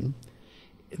mention,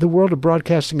 the world of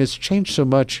broadcasting has changed so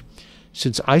much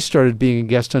since I started being a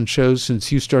guest on shows,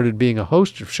 since you started being a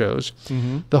host of shows.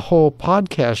 The whole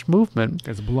podcast movement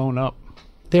has blown up.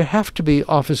 There have to be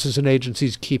offices and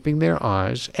agencies keeping their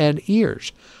eyes and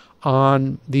ears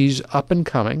on these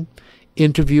up-and-coming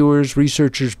interviewers,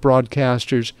 researchers,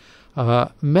 broadcasters,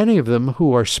 many of them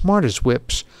who are smart as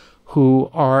whips, who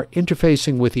are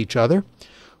interfacing with each other,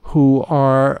 who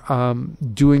are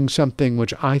doing something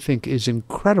which I think is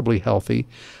incredibly healthy,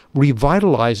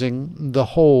 revitalizing the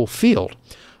whole field.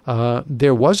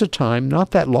 There was a time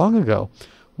not that long ago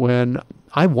when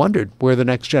I wondered where the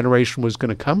next generation was going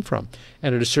to come from.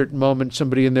 And at a certain moment,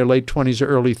 somebody in their late 20s or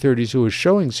early 30s who was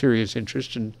showing serious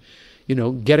interest in,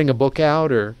 getting a book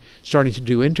out or starting to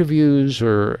do interviews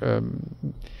or,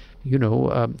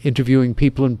 interviewing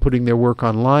people and putting their work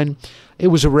online, it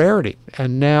was a rarity.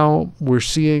 And now we're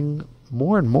seeing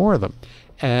more and more of them.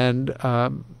 And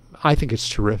I think it's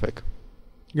terrific.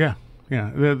 Yeah.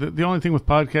 The only thing with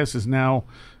podcasts is now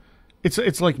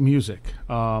it's like music.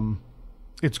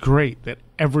 It's great that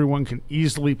everyone can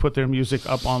easily put their music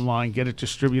up online, get it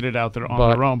distributed out there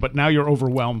on their own, but now you're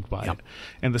overwhelmed by it.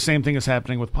 And the same thing is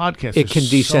happening with podcasts. It can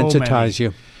desensitize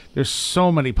you. There's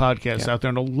so many podcasts out there,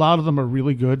 and a lot of them are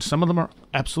really good. Some of them are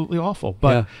absolutely awful.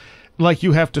 But like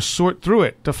you have to sort through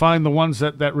it to find the ones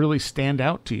that really stand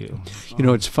out to you.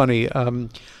 It's funny.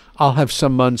 I'll have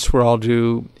some months where I'll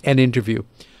do an interview.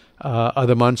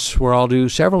 Other months where I'll do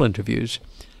several interviews.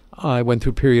 I went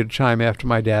through a period of time after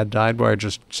my dad died where I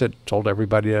just told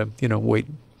everybody to, wait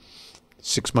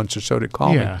 6 months or so to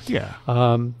call me. Yeah.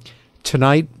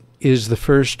 Tonight is the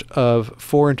first of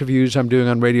 4 interviews I'm doing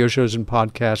on radio shows and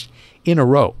podcasts in a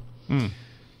row.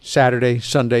 Saturday,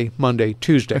 Sunday, Monday,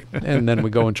 Tuesday, and then we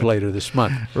go into later this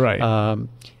month. Right.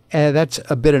 And that's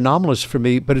a bit anomalous for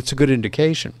me, but it's a good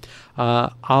indication.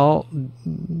 I'll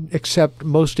accept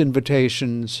most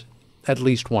invitations at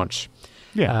least once.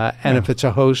 Yeah. And if it's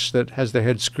a host that has their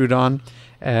head screwed on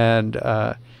and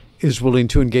is willing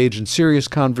to engage in serious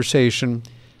conversation,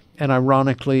 and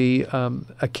ironically,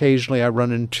 occasionally I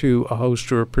run into a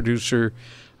host or a producer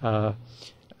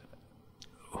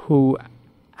who,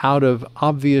 out of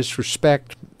obvious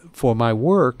respect for my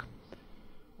work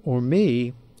or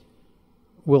me,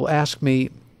 will ask me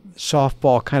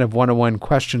softball kind of one-on-one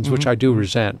questions, which I do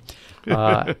resent.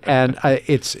 And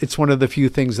it's one of the few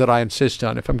things that I insist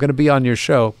on. If I'm going to be on your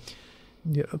show,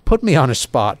 put me on a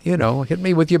spot, hit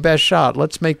me with your best shot.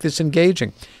 Let's make this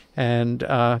engaging. And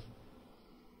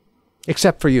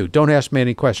except for you, don't ask me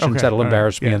any questions that'll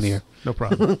embarrass me on the air. No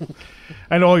problem.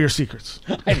 I know all your secrets.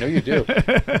 I know you do.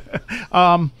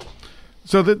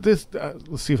 So let's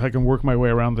see if I can work my way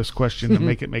around this question and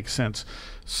make it make sense.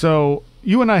 So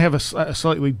you and I have a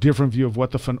slightly different view of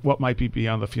what might be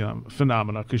beyond the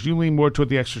phenomena, because you lean more toward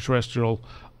the extraterrestrial.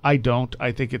 I don't.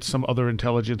 I think it's some other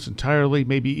intelligence entirely,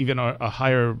 maybe even a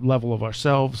higher level of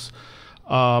ourselves.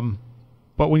 But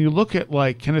when you look at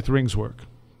like Kenneth Ring's work,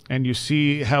 and you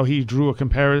see how he drew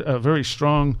a very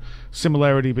strong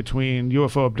similarity between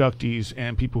UFO abductees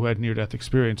and people who had near-death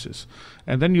experiences.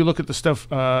 And then you look at the stuff,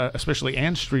 especially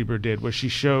Ann Strieber did, where she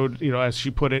showed, as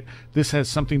she put it, this has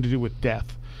something to do with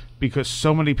death, because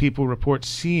so many people report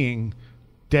seeing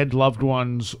dead loved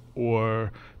ones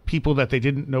or people that they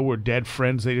didn't know were dead,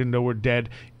 friends they didn't know were dead,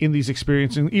 in these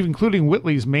experiences, even including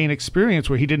Whitley's main experience,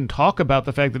 where he didn't talk about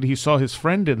the fact that he saw his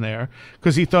friend in there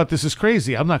because he thought, this is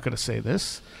crazy, I'm not going to say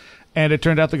this. And it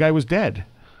turned out the guy was dead.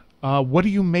 What do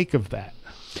you make of that?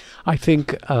 I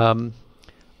think,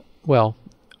 well,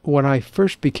 when I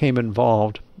first became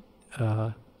involved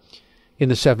in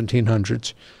the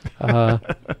 1700s, I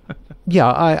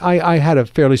had a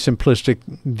fairly simplistic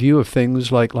view of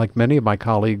things, like many of my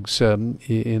colleagues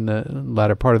in the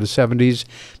latter part of the 70s,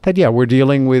 that, we're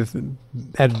dealing with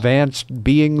advanced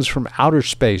beings from outer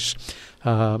space.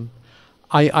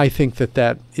 I think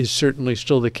that is certainly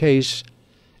still the case,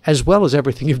 as well as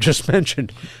everything you've just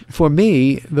mentioned. For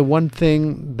me, the one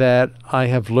thing that I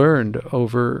have learned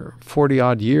over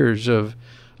 40-odd years of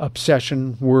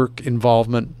obsession, work,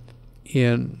 involvement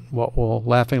in what we'll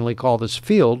laughingly call this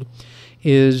field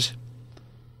is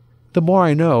the more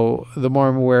I know, the more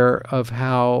I'm aware of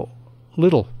how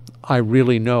little I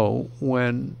really know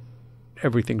when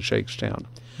everything shakes down.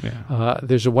 Yeah.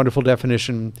 There's a wonderful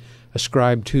definition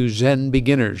ascribed to Zen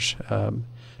beginners,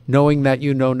 knowing that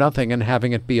you know nothing and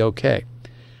having it be okay.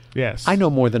 Yes. I know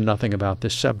more than nothing about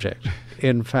this subject.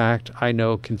 In fact, I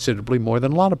know considerably more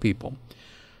than a lot of people.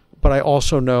 But I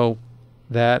also know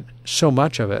that so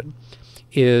much of it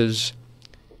is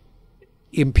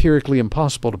empirically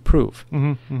impossible to prove.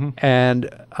 And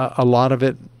a lot of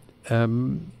it,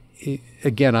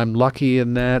 again, I'm lucky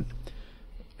in that,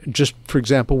 just for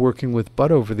example, working with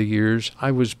Bud over the years,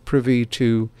 I was privy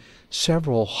to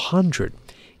several hundred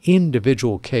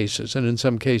individual cases, and in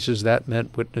some cases that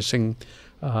meant witnessing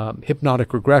hypnotic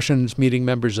regressions, meeting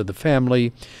members of the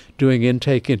family, doing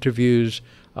intake interviews,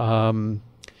 et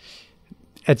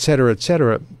cetera, et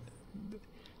cetera.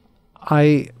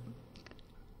 The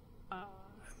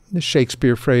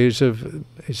Shakespeare phrase of,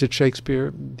 is it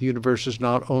Shakespeare? The universe is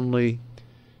not only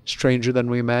stranger than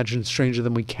we imagine, stranger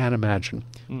than we can imagine,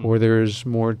 or there is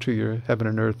more to your heaven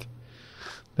and earth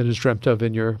than is dreamt of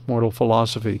in your mortal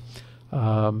philosophy.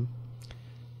 At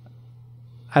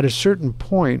a certain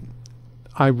point,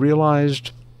 I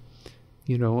realized,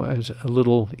 as a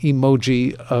little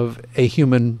emoji of a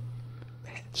human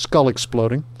skull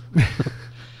exploding,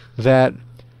 that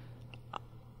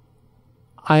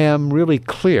I am really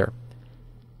clear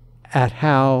at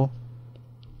how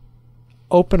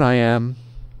open I am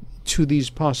to these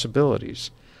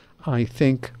possibilities. I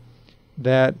think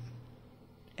that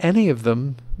any of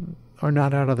them are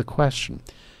not out of the question.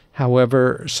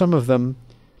 However, some of them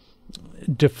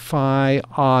defy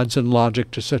odds and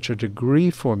logic to such a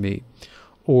degree for me,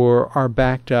 or are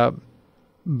backed up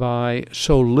by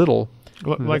so little.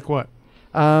 Like what?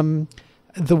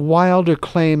 The wilder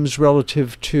claims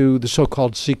relative to the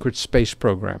so-called secret space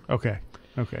program. Okay,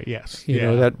 yes. You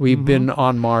know, that we've been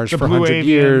on Mars the for Blue 100 Avians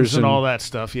years. and all that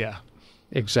stuff, yeah.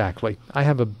 Exactly. I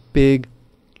have a big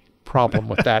problem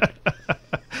with that.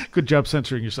 Good job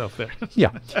censoring yourself there.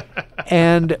 Yeah.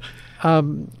 And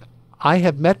I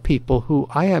have met people who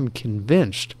I am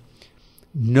convinced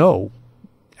know,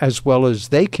 as well as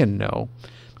they can know,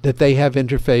 that they have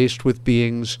interfaced with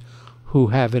beings who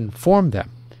have informed them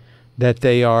that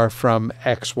they are from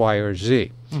X, Y, or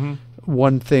Z. Mm-hmm.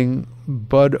 One thing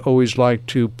Bud always liked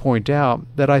to point out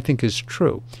that I think is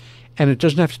true, and it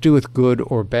doesn't have to do with good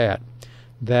or bad,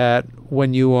 that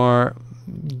when you are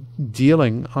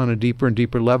dealing on a deeper and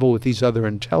deeper level with these other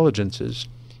intelligences,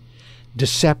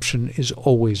 deception is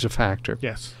always a factor.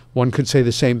 Yes. One could say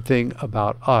the same thing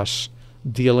about us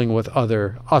dealing with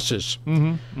other us's.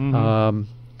 Mm-hmm. Mm-hmm.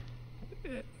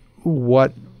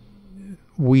 What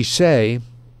we say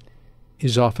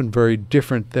is often very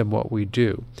different than what we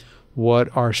do.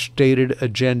 What our stated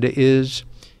agenda is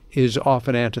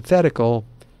often antithetical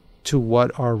to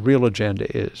what our real agenda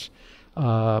is.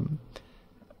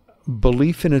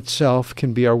 Belief in itself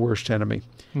can be our worst enemy.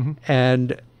 Mm-hmm.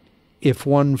 And if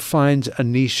one finds a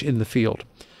niche in the field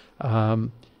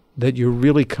that you're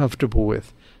really comfortable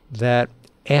with, that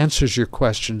answers your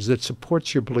questions, that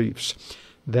supports your beliefs,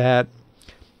 that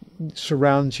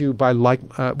surrounds you by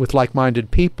with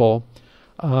like-minded people,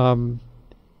 that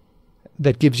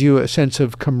gives you a sense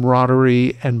of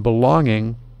camaraderie and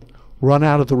belonging, run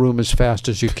out of the room as fast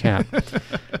as you can.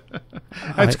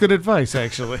 That's good advice,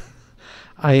 actually.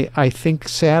 I think,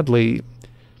 sadly,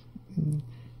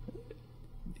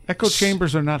 echo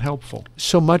chambers are not helpful.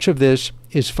 So much of this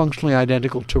is functionally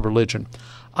identical to religion.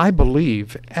 I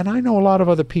believe, and I know a lot of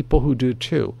other people who do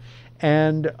too,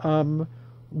 and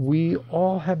we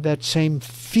all have that same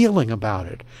feeling about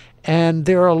it. And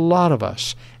there are a lot of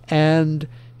us. And,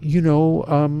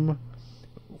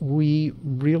 we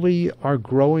really are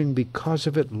growing because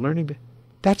of it, learning.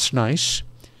 That's nice.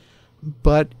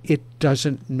 But it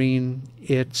doesn't mean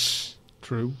it's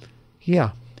true.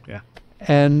 Yeah. Yeah.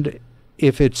 And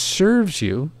if it serves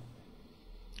you,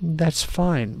 that's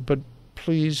fine. But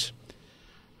please,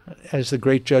 as the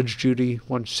great Judge Judy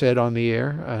once said on the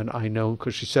air, and I know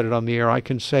because she said it on the air, I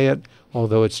can say it,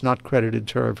 although it's not credited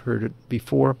to her, I've heard it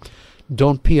before,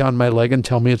 don't pee on my leg and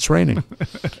tell me it's raining.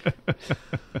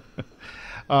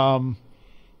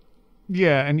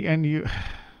 Yeah, and you...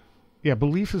 Yeah,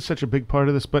 belief is such a big part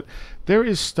of this, but there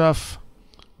is stuff,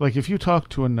 like if you talk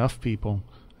to enough people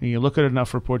and you look at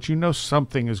enough reports, you know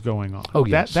something is going on. Oh,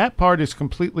 yes. That part is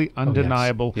completely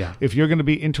undeniable. Oh, yes. Yeah. If you're going to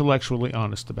be intellectually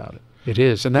honest about it. It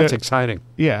is, and that's exciting.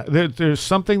 Yeah, there's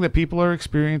something that people are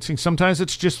experiencing. Sometimes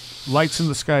it's just lights in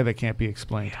the sky that can't be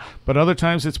explained. Yeah. But other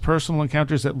times it's personal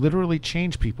encounters that literally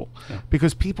change people. Yeah.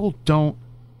 Because people don't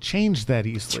change that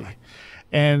easily. That's right.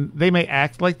 And they may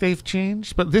act like they've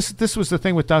changed, but this was the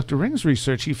thing with Dr. Ring's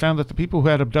research. He found that the people who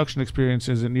had abduction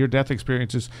experiences and near-death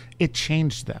experiences, it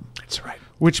changed them. That's right.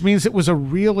 Which means it was a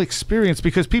real experience,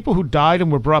 because people who died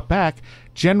and were brought back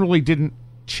generally didn't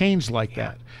change like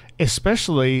that,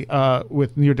 especially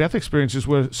with near-death experiences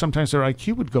where sometimes their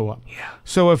IQ would go up. Yeah.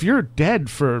 So if you're dead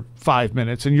for 5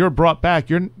 minutes and you're brought back,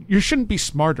 you shouldn't be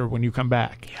smarter when you come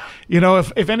back. Yeah.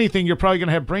 If anything, you're probably going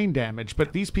to have brain damage.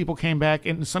 But these people came back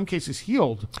and in some cases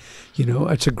healed.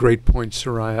 That's a great point,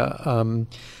 Seriah.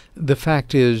 The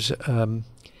fact is, in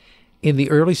the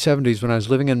early 70s, when I was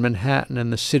living in Manhattan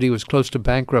and the city was close to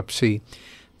bankruptcy,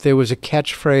 there was a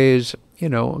catchphrase,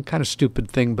 a kind of stupid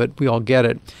thing, but we all get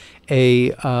it.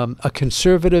 A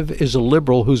conservative is a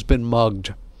liberal who's been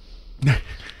mugged.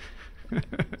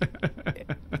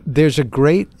 There's a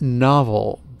great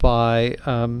novel by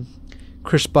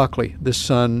Chris Buckley, the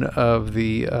son of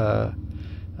the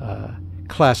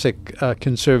classic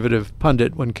conservative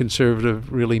pundit when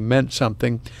conservative really meant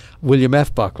something, William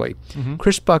F. Buckley. Mm-hmm.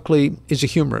 Chris Buckley is a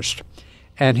humorist,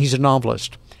 and he's a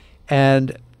novelist.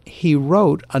 And he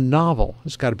wrote a novel,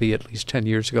 it's got to be at least 10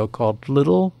 years ago, called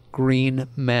Little Green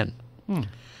Men.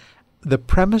 The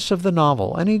premise of the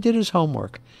novel, and he did his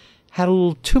homework, had a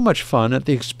little too much fun at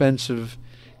the expense of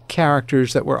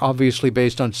characters that were obviously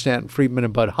based on Stanton Friedman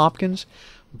and Bud Hopkins.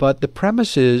 But the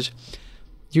premise is,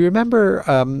 you remember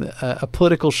a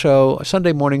political show, a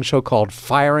Sunday morning show called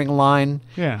Firing Line?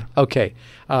 Yeah. Okay.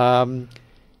 The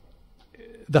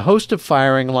host of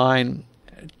Firing Line,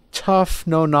 tough,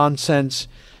 no-nonsense,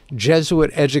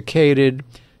 Jesuit-educated,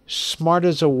 smart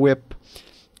as a whip,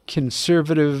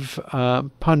 conservative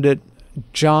pundit,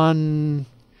 John,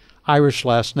 Irish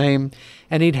last name,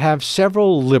 and he'd have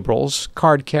several liberals,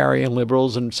 card-carrying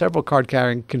liberals, and several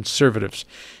card-carrying conservatives.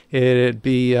 It'd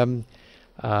be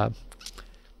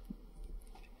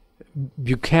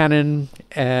Buchanan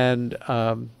and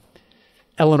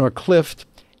Eleanor Clift,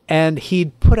 and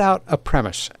he'd put out a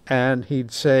premise, and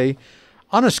he'd say,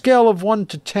 on a scale of 1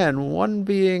 to 10, 1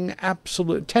 being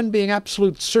absolute, 10 being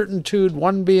absolute certitude,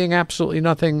 1 being absolutely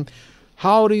nothing,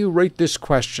 how do you rate this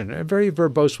question? A very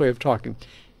verbose way of talking.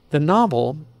 The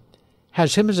novel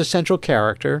has him as a central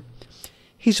character.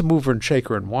 He's a mover and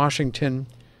shaker in Washington.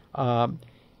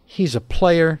 He's a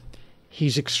player.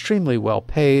 He's extremely well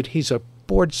paid. He's a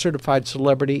board-certified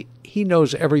celebrity. He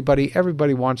knows everybody.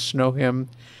 Everybody wants to know him.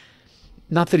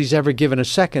 Not that he's ever given a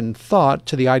second thought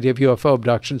to the idea of UFO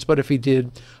abductions, but if he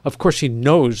did, of course he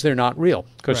knows they're not real,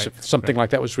 because if something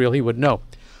like that was real, he would know.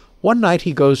 One night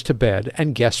he goes to bed,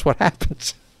 and guess what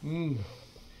happens?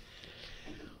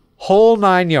 Whole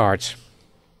 9 yards.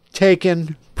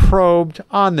 Taken, probed,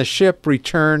 on the ship,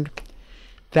 returned.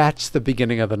 That's the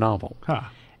beginning of the novel. Huh.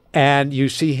 And you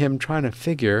see him trying to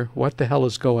figure what the hell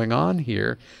is going on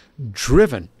here,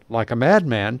 driven like a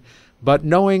madman, but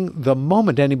knowing the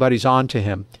moment anybody's on to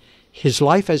him, his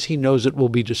life as he knows it will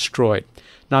be destroyed.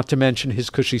 Not to mention his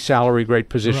cushy salary, great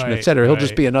position, etc. He'll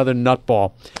just be another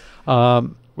nutball.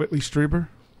 Whitley Strieber?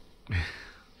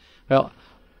 Well,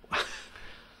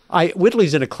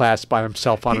 Whitley's in a class by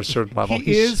himself on a certain level.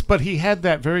 He is, but he had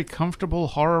that very comfortable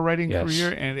horror writing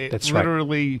career, and it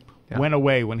literally went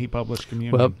away when he published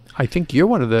Communion. Well, I think you're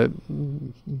one of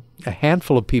a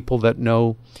handful of people that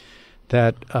know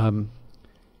that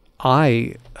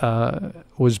I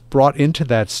was brought into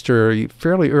that story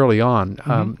fairly early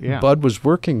on. Bud was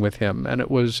working with him, and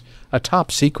it was a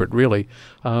top secret, really.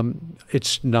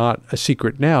 It's not a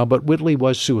secret now, but Whitley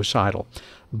was suicidal.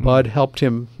 Bud helped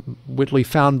him. Whitley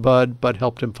found Bud. Bud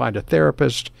helped him find a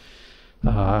therapist,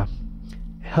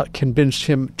 convinced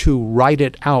him to write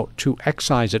it out, to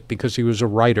excise it, because he was a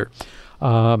writer.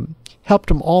 Helped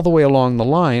him all the way along the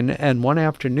line, and one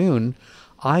afternoon,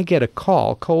 I get a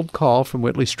cold call from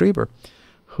Whitley Strieber,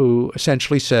 who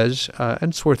essentially says,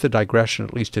 and it's worth a digression,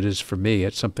 at least it is for me,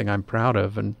 it's something I'm proud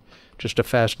of, and just a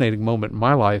fascinating moment in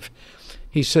my life.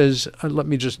 He says,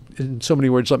 in so many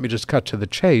words, let me just cut to the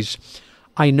chase.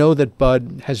 I know that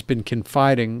Bud has been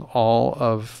confiding all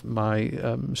of my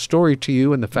story to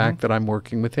you, and the fact that I'm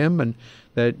working with him, and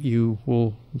that you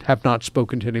will have not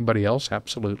spoken to anybody else,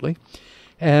 absolutely.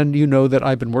 And you know that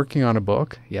I've been working on a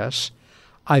book, yes.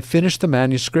 I finished the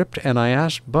manuscript, and I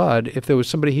asked Bud if there was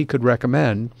somebody he could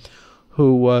recommend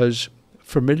who was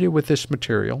familiar with this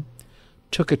material,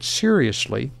 took it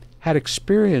seriously, had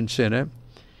experience in it,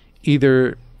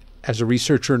 either as a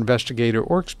researcher, investigator,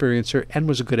 or experiencer, and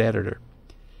was a good editor.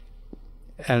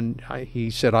 And he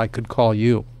said I could call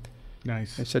you.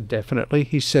 Nice. I said, definitely.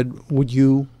 He said, would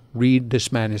you read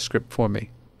this manuscript for me?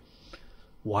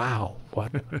 Wow,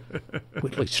 what?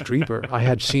 Whitley Strieber. I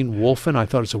had seen Wolfen. I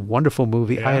thought it was a wonderful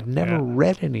movie. I had never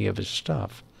read any of his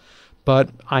stuff.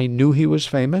 But I knew he was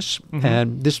famous,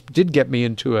 and this did get me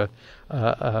into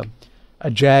a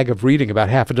jag of reading about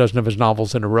half a dozen of his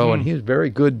novels in a row, and he was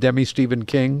very good. Demi Stephen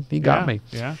King. He got me.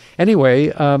 Yeah.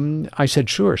 Anyway, I said,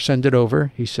 sure, send it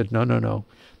over. He said, no.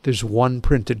 There's one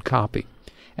printed copy,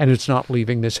 and it's not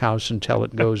leaving this house until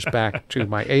it goes back to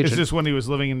my agent. Is this when he was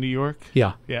living in New York?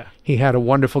 Yeah. Yeah. He had a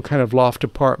wonderful kind of loft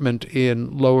apartment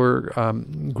in lower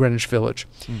Greenwich Village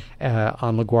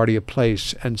on LaGuardia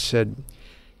Place, and said,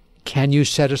 can you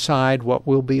set aside what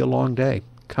will be a long day?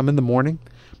 Come in the morning.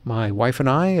 My wife and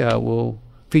I will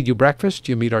feed you breakfast.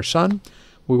 You meet our son.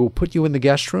 We will put you in the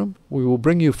guest room. We will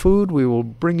bring you food. We will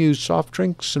bring you soft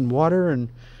drinks and water, and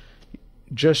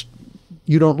just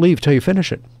you don't leave till you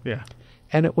finish it. Yeah.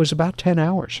 And it was about 10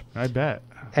 hours. I bet.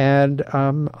 And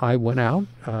I went out,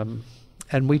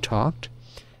 and we talked,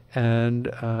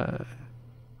 and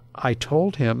I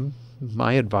told him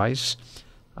my advice.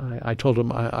 I told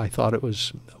him I thought it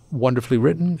was wonderfully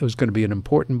written. It was going to be an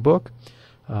important book.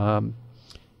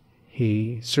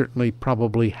 He certainly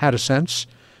probably had a sense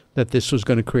that this was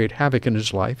going to create havoc in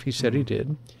his life. He said he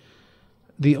did.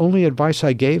 The only advice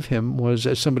I gave him was,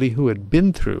 as somebody who had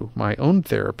been through my own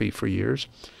therapy for years,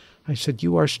 I said,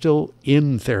 you are still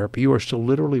in therapy. You are still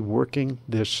literally working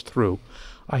this through.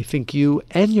 I think you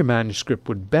and your manuscript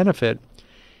would benefit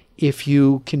if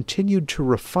you continued to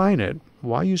refine it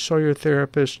while you saw your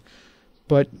therapist,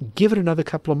 but give it another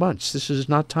couple of months. This is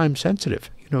not time sensitive.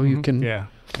 You know, you can... Yeah.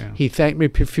 He thanked me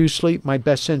profusely. My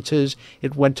best sense is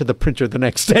it went to the printer the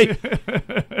next day.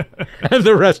 And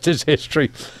the rest is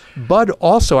history. Bud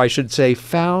also, I should say,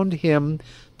 found him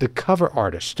the cover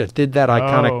artist that did that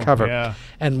iconic cover. Yeah.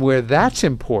 And where that's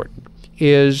important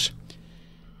is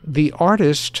the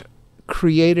artist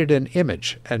created an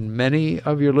image. And many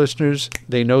of your listeners,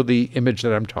 they know the image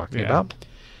that I'm talking about.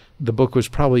 The book was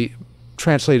probably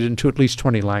translated into at least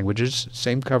 20 languages,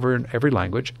 same cover in every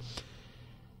language.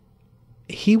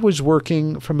 He was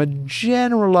working from a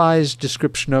generalized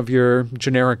description of your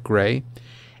generic gray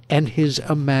and his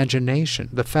imagination.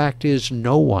 The fact is,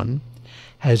 no one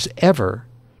has ever,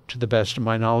 to the best of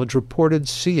my knowledge, reported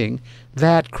seeing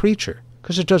that creature,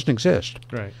 because it doesn't exist.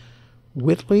 Right.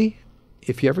 Whitley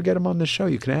if you ever get him on the show,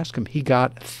 you can ask him. He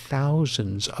got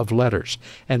thousands of letters,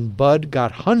 and Bud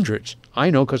got hundreds. I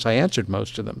know because I answered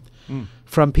most of them.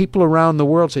 From people around the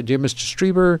world say, "Dear Mr.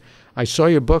 Strieber, I saw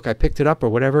your book, I picked it up," or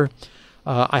whatever.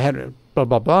 I had blah,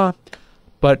 blah, blah.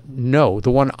 But no,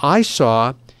 the one I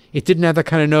saw, it didn't have that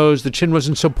kind of nose. The chin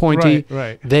wasn't so pointy.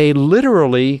 Right. They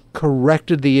literally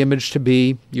corrected the image to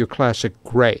be your classic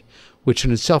gray, which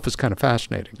in itself is kind of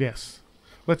fascinating. Yes.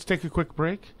 Let's take a quick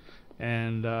break.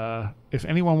 And if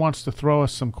anyone wants to throw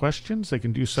us some questions, they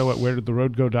can do so at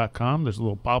wheredidtheroadgo.com. There's a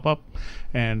little pop-up.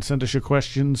 And send us your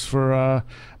questions for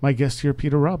my guest here,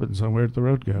 Peter Robbins, on Where Did the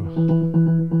Road Go?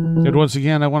 And once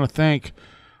again, I want to thank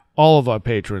all of our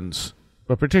patrons,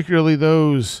 but particularly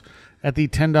those at the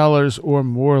 $10 or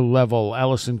more level: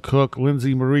 Allison Cook,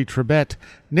 Lindsay Marie Trebet,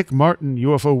 Nick Martin,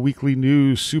 UFO Weekly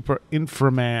News, Super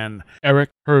Inframan, Eric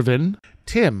Hervin,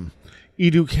 Tim,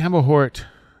 Edu Camahort,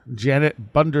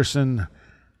 Janet Bunderson,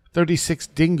 36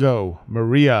 Dingo,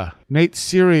 Maria, Nate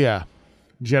Seriah,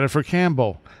 Jennifer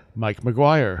Campbell, Mike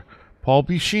McGuire, Paul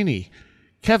Buscini,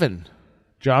 Kevin,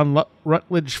 John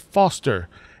Rutledge Foster,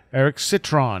 Eric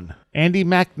Citron, Andy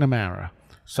McNamara,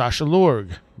 Sasha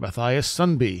Lorg, Matthias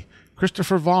Sunby,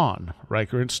 Christopher Vaughn,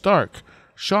 Riker and Stark,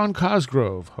 Sean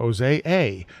Cosgrove, Jose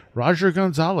A., Roger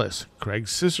Gonzalez, Craig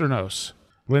Cicernos,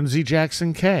 Lindsey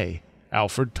Jackson K.,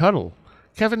 Alfred Tuttle,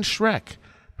 Kevin Schreck,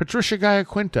 Patricia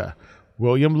Giaquinta,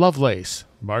 William Lovelace,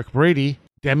 Mark Brady,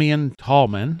 Demian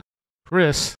Tallman,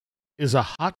 Chris, Is a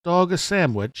Hot Dog a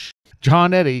Sandwich,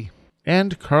 John Eddy,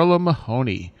 and Carla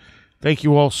Mahoney. Thank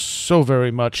you all so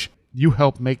very much. You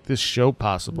help make this show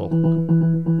possible.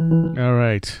 All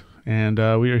right. And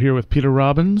we are here with Peter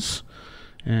Robbins,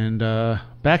 and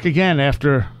back again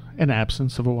after an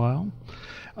absence of a while.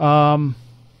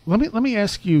 Let me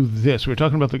ask you this. We were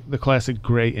talking about the classic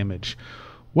gray image.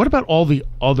 What about all the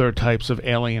other types of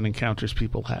alien encounters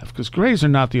people have? Because grays are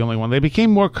not the only one. They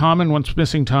became more common once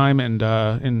Missing Time and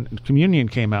Communion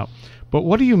came out. But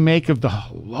what do you make of the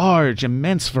large,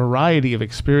 immense variety of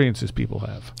experiences people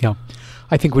have? Yeah,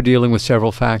 I think we're dealing with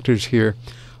several factors here.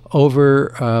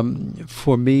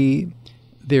 For me,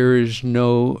 there is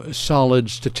no solid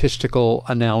statistical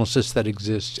analysis that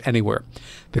exists anywhere.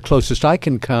 The closest I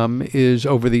can come is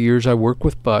over the years I worked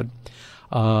with Bud.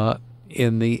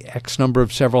 In the X number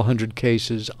of several hundred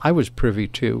cases I was privy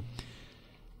to,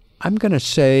 I'm going to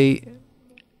say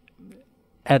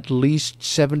at least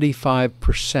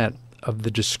 75% of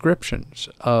the descriptions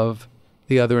of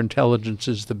the other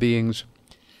intelligences, the beings,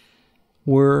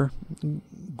 were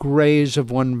grays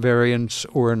of one variance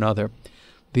or another.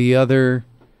 The other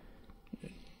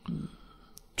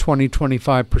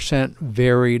 20-25%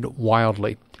 varied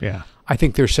wildly. Yeah. I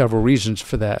think there are several reasons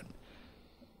for that.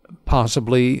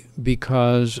 Possibly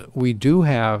because we do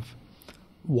have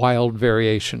wild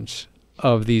variations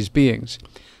of these beings.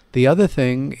 The other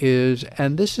thing is,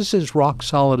 and this is as rock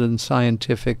solid and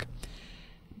scientific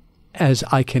as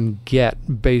I can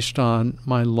get based on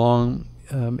my long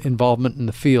involvement in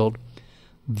the field,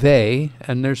 they,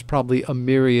 and there's probably a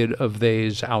myriad of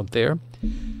theys out there,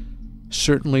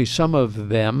 certainly some of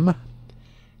them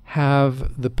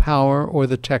have the power or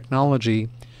the technology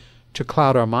to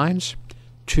cloud our minds,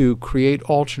 to create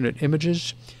alternate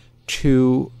images,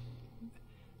 to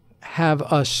have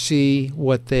us see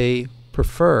what they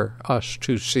prefer us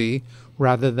to see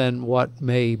rather than what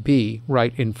may be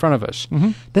right in front of us.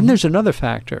 Mm-hmm. Then there's another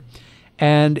factor,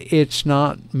 and it's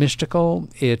not mystical,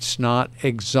 it's not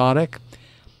exotic.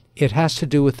 It has to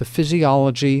do with the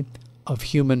physiology of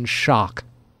human shock.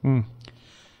 Mm.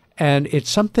 And it's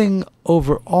something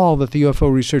overall that the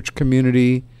UFO research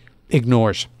community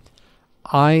ignores.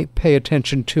 I pay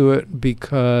attention to it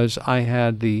because I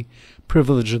had the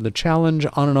privilege and the challenge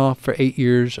on and off for 8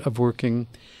 years of working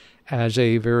as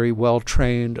a very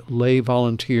well-trained lay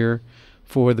volunteer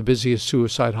for the busiest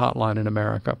suicide hotline in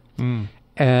America. Mm.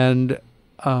 And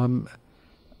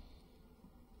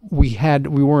we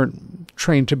weren't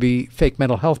trained to be fake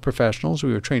mental health professionals.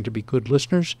 We were trained to be good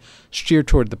listeners, steer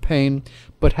toward the pain,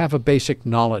 but have a basic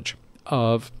knowledge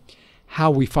of how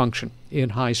we function in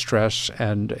high stress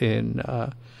and in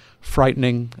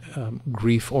frightening,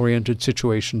 grief-oriented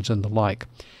situations and the like.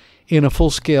 In a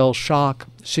full-scale shock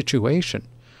situation,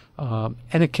 and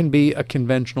it can be a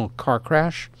conventional car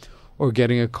crash or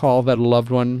getting a call that a loved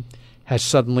one has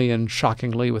suddenly and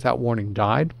shockingly, without warning,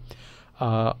 died,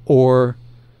 or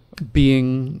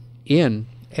being in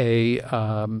a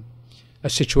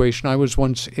situation. I was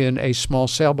once in a small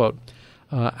sailboat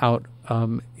out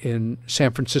in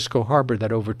San Francisco Harbor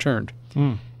that overturned.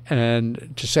 Mm.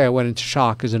 And to say I went into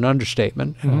shock is an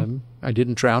understatement. Mm-hmm. I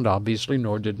didn't drown, obviously,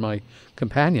 nor did my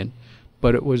companion,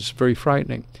 but it was very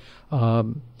frightening.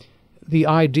 the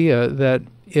idea that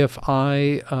if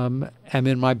I am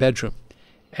in my bedroom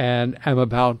and am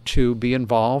about to be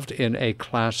involved in a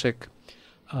classic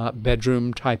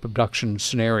bedroom-type abduction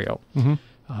scenario,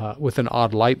 with an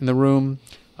odd light in the room,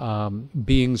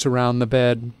 beings around the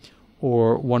bed,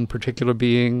 or one particular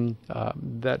being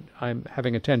that I'm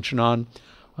having attention on,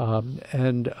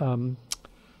 and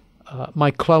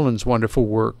Mike Clelland's wonderful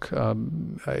work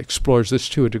explores this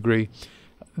to a degree,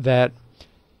 that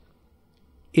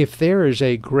if there is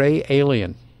a gray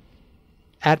alien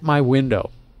at my window,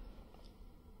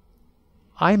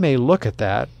 I may look at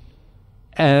that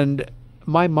and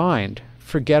my mind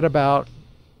forget about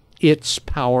its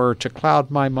power to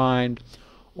cloud my mind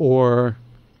or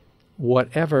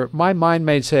whatever. My mind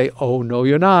may say, oh, no,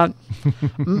 you're not.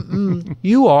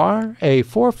 You are a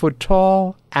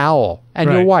 4-foot-tall owl,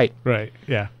 and you're white. Right,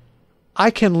 yeah.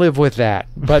 I can live with that,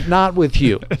 but not with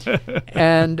you.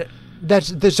 And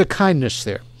there's a kindness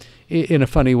there in a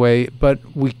funny way, but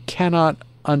we cannot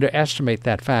underestimate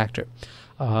that factor.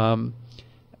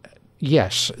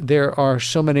 Yes, there are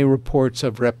so many reports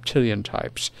of reptilian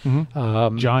types.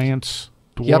 Giants,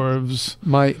 dwarves.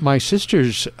 Yep. My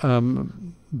sister's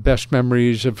best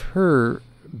memories of her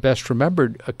best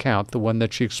remembered account, the one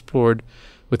that she explored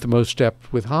with the most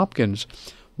depth with Hopkins,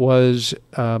 was,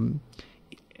 and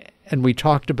we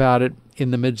talked about it in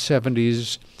the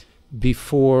mid-'70s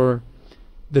before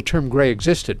the term gray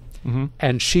existed.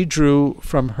 And she drew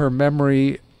from her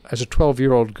memory as a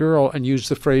 12-year-old girl and used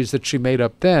the phrase that she made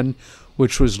up then,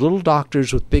 which was little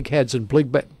doctors with big heads and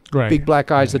big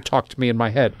black eyes that talked to me in my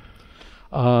head.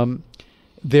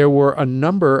 There were a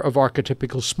number of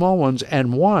archetypical small ones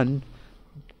and one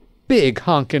big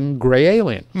honkin' gray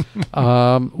alien,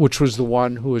 which was the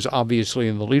one who was obviously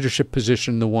in the leadership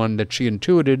position, the one that she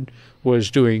intuited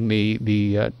was doing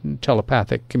the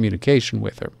telepathic communication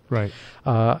with her. Right.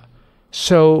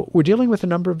 So we're dealing with a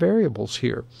number of variables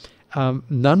here,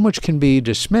 none which can be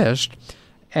dismissed,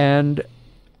 and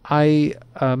I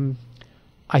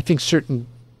think certain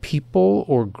people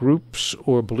or groups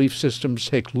or belief systems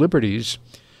take liberties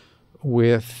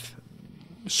with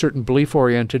certain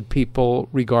belief-oriented people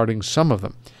regarding some of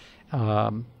them.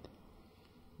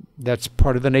 That's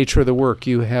part of the nature of the work.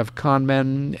 You have con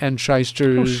men and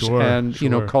shysters and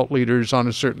cult leaders on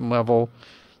a certain level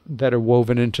that are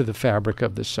woven into the fabric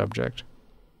of this subject.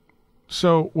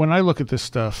 So when I look at this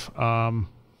stuff,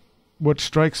 what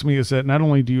strikes me is that not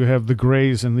only do you have the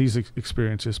grays in these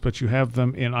experiences, but you have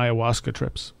them in ayahuasca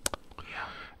trips. Yeah.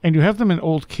 And you have them in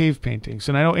old cave paintings.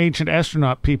 And I know ancient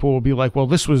astronaut people will be like, well,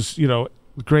 this was,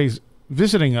 grays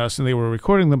visiting us and they were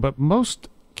recording them, but most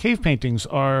cave paintings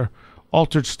are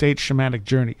altered state shamanic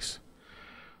journeys,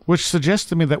 which suggests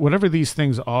to me that whatever these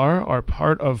things are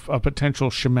part of a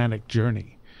potential shamanic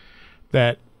journey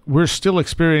that we're still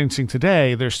experiencing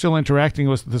today. They're still interacting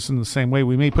with this in the same way.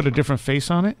 We may put a different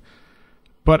face on it,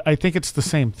 but I think it's the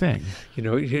same thing.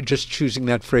 You're just choosing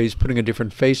that phrase, putting a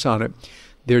different face on it.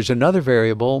 There's another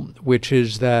variable, which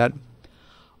is that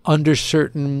under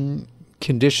certain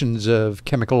conditions of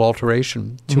chemical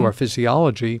alteration to our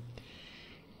physiology,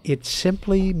 it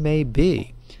simply may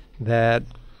be that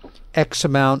X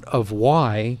amount of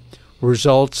Y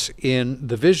results in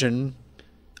the vision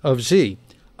of Z,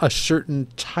 a certain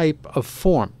type of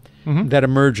form that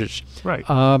emerges. Right.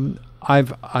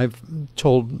 I've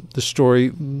told the story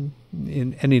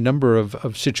in any number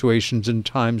of situations and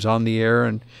times on the air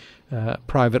and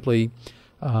privately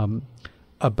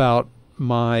about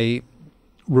my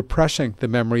repressing the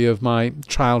memory of my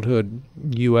childhood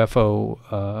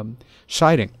UFO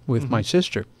sighting with my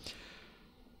sister,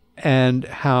 and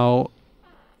how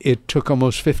it took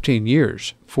almost 15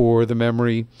 years for the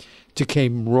memory to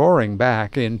came roaring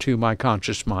back into my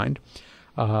conscious mind,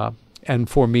 and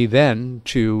for me then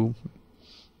to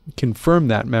confirm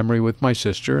that memory with my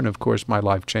sister, and of course my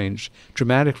life changed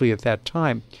dramatically at that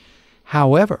time.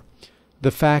 However,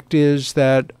 the fact is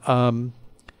that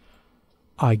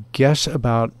I guess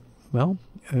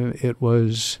it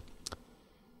was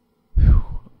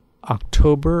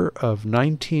October of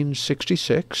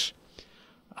 1966,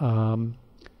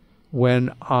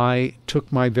 when I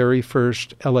took my very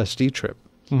first LSD trip.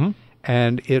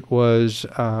 And it was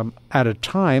at a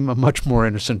time, a much more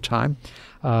innocent time,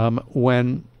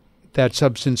 when that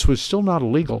substance was still not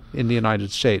illegal in the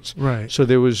United States. Right. So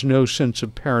there was no sense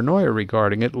of paranoia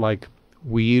regarding it, like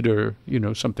weed or,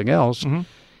 something else.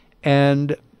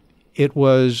 And it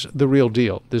was the real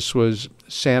deal. This was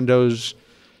Sandoz,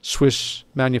 Swiss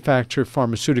manufacturer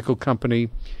pharmaceutical company,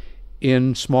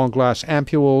 in small glass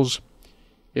ampules.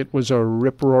 It was a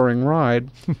rip-roaring ride,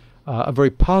 a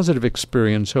very positive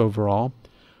experience overall.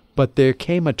 But there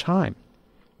came a time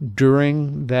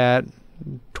during that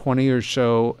 20 or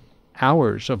so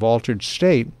hours of altered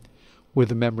state where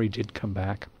the memory did come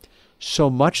back. So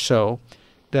much so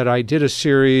that I did a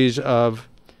series of,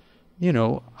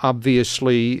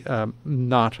 obviously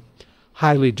not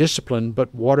highly disciplined,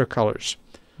 but watercolors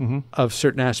of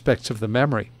certain aspects of the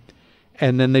memory.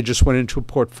 And then they just went into a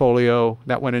portfolio,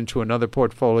 that went into another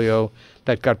portfolio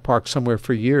that got parked somewhere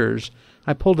for years.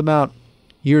 I pulled them out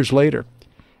years later.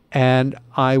 And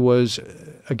I was,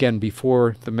 again,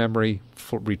 before the memory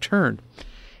returned,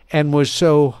 and was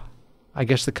so, I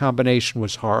guess the combination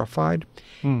was horrified,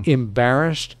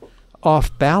 embarrassed,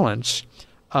 off balance,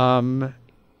 that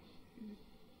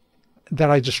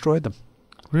I destroyed them.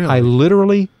 Really? I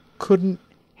literally couldn't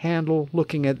handle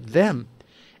looking at them.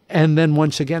 And then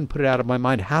once again put it out of my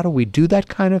mind. How do we do that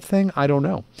kind of thing? I don't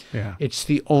know. Yeah. It's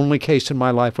the only case in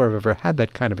my life where I've ever had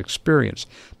that kind of experience.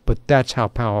 But that's how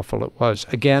powerful it was.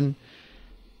 Again,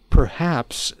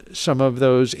 perhaps some of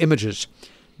those images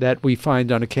that we find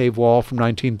on a cave wall from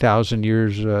 19,000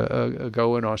 years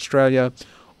ago in Australia,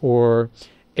 or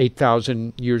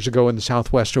 8,000 years ago in the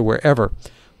Southwest, or wherever,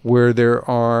 where there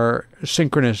are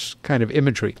synchronous kind of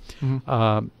imagery.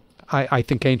 I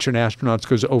think Ancient Astronauts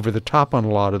goes over the top on a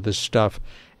lot of this stuff.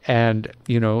 And,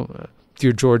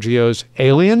 dear Giorgio's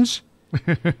aliens,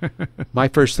 my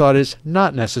first thought is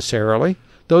not necessarily.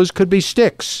 Those could be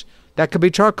sticks. That could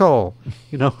be charcoal.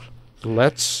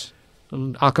 Let's,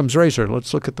 Occam's razor,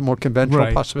 let's look at the more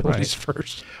conventional possibilities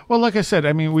first. Well, like I said,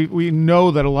 I mean, we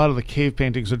know that a lot of the cave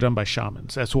paintings are done by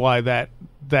shamans. That's why that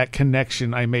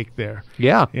connection I make there.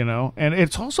 Yeah. And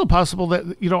it's also possible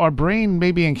that, our brain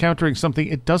may be encountering something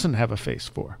it doesn't have a face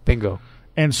for. Bingo.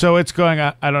 And so it's going,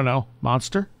 I don't know,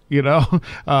 monster,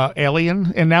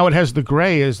 alien. And now it has the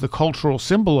gray as the cultural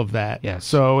symbol of that. Yes.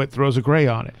 So it throws a gray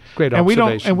on it. Great and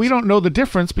observations. we don't know the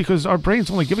difference because our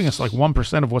brain's only giving us like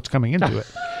 1% of what's coming into it.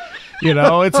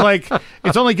 It's like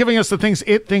it's only giving us the things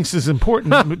it thinks is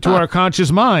important to our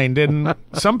conscious mind. And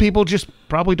some people just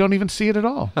probably don't even see it at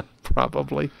all.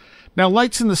 Probably. Now,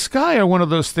 lights in the sky are one of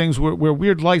those things where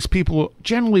weird lights people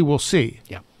generally will see.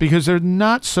 Yeah. Because they're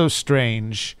not so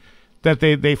strange that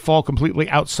they fall completely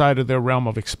outside of their realm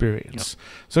of experience. Yep.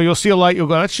 So you'll see a light, you'll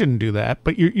go, that shouldn't do that.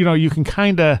 But, you can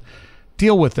kind of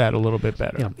deal with that a little bit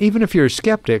better. Yeah. Even if you're a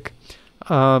skeptic,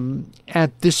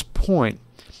 at this point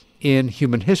in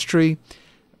human history,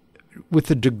 with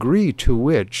the degree to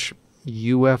which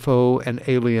UFO and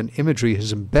alien imagery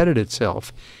has embedded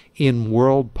itself in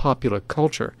world popular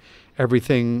culture,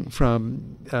 everything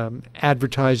from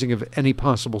advertising of any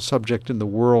possible subject in the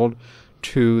world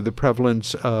to the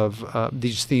prevalence of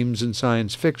these themes in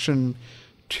science fiction,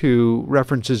 to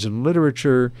references in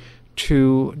literature,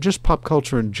 to just pop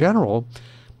culture in general,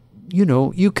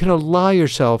 you can allow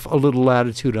yourself a little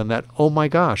latitude on that. Oh my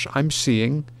gosh, I'm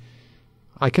seeing,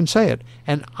 I can say it,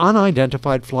 an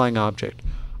unidentified flying object.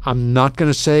 I'm not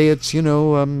going to say it's,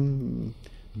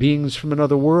 beings from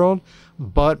another world,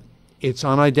 but it's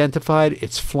unidentified,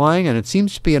 it's flying, and it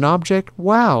seems to be an object.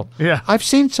 Wow. Yeah. I've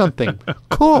seen something.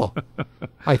 Cool.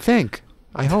 I think.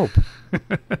 I hope.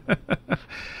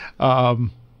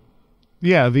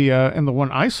 Yeah, and the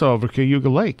one I saw over Cayuga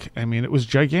Lake, I mean, it was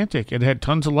gigantic. It had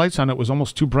tons of lights on it. It was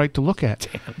almost too bright to look at.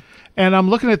 Damn. And I'm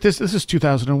looking at this. This is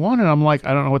 2001, and I'm like,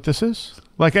 I don't know what this is.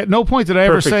 Like, at no point did I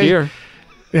ever Perfect say... year.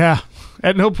 Yeah.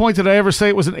 At no point did I ever say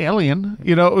it was an alien.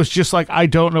 It was just like, I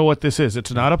don't know what this is.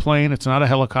 It's not a plane. It's not a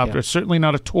helicopter. Yeah. It's certainly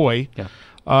not a toy. Yeah.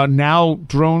 Now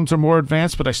drones are more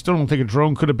advanced, but I still don't think a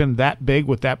drone could have been that big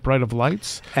with that bright of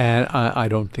lights. And I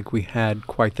don't think we had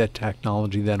quite that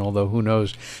technology then, although who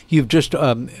knows. You've just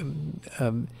gone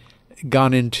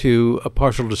into a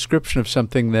partial description of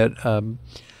something that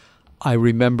I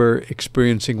remember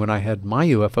experiencing when I had my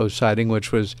UFO sighting,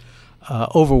 which was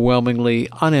overwhelmingly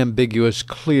unambiguous,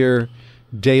 clear,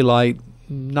 daylight,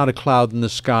 not a cloud in the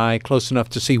sky, close enough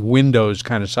to see windows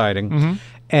kind of sighting. Mm-hmm.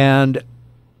 And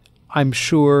I'm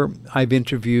sure I've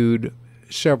interviewed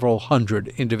several hundred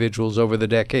individuals over the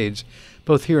decades,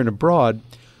 both here and abroad,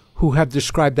 who have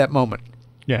described that moment.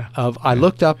 Yeah. I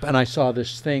looked up and I saw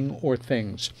this thing or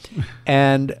things.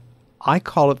 And I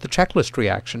call it the checklist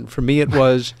reaction. For me, it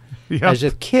was, Yep. as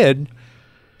a kid,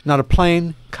 not a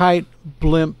plane, kite,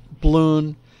 blimp,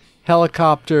 balloon,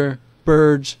 helicopter,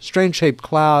 birds, strange-shaped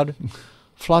cloud,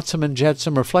 flotsam and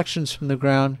jetsam, reflections from the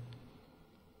ground.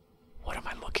 What am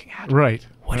I looking at? Right.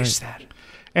 What is that?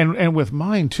 And with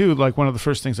mine, too, like one of the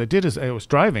first things I did is I was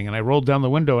driving, and I rolled down the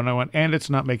window, and I went, and it's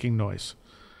not making noise.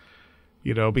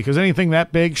 Because anything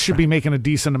that big should be making a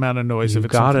decent amount of noise if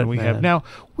it's something we have. Now,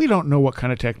 we don't know what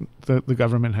kind of tech the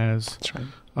government has. That's right.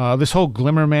 This whole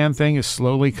Glimmerman thing is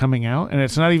slowly coming out, and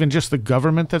it's not even just the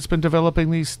government that's been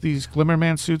developing these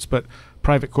Glimmerman suits, but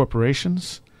private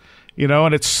corporations,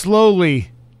 and it's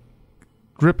slowly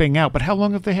dripping out. But how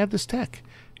long have they had this tech?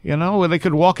 Where they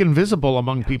could walk invisible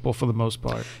among people for the most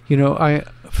part.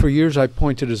 For years I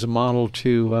pointed as a model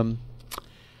to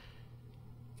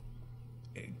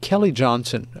Kelly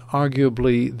Johnson,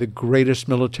 arguably the greatest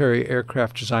military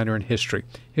aircraft designer in history.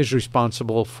 He's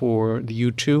responsible for the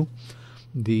U-2,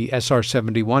 the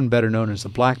SR-71, better known as the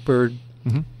Blackbird.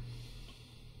 Mm-hmm.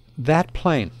 That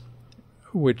plane,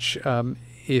 which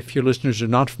if your listeners are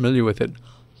not familiar with it,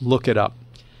 look it up,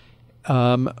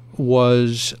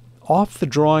 was off the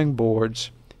drawing boards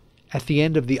at the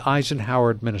end of the Eisenhower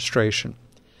administration.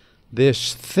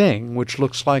 This thing, which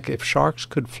looks like if sharks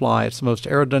could fly, it's the most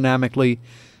aerodynamically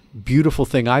beautiful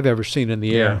thing I've ever seen in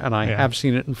the air, and I have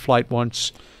seen it in flight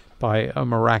once by a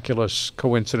miraculous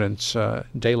coincidence,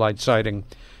 daylight sighting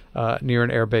near an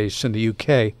airbase in the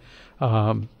UK.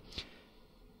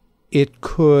 It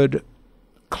could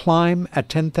climb at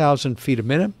 10,000 feet a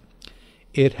minute.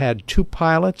 It had 2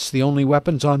 pilots. The only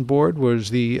weapons on board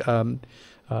was the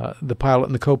pilot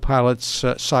and the co-pilot's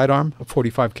sidearm, a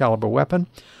 .45 caliber weapon.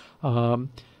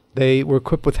 They were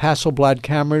equipped with Hasselblad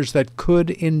cameras that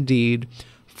could indeed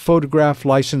photograph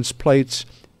license plates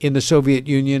in the Soviet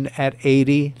Union at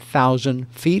 80,000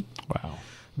 feet. Wow.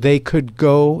 They could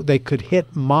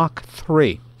hit Mach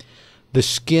 3. The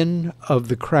skin of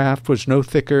the craft was no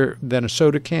thicker than a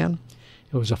soda can.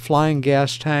 It was a flying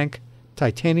gas tank,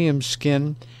 titanium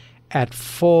skin, at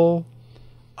full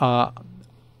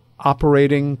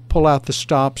operating, pull out the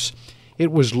stops.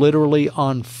 It was literally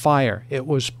on fire. It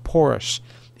was porous.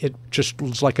 It just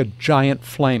was like a giant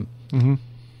flame. Mm-hmm.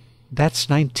 That's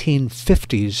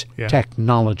 1950s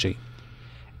technology.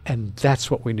 And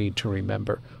that's what we need to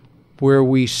remember. Where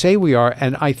we say we are,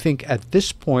 and I think at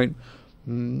this point,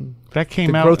 that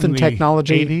came the out growth in in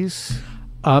technology, the 80s?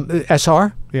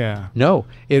 SR? Yeah. No,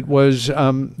 it was,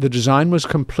 the design was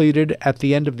completed at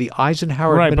the end of the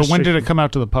Eisenhower Right, administration. but when did it come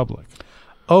out to the public?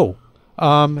 Oh, the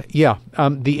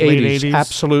Late 80s.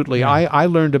 Absolutely. Yeah. I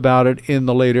learned about it in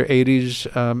the later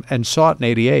 80s and saw it in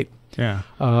 88. Yeah.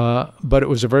 But it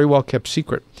was a very well-kept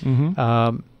secret. Mm-hmm.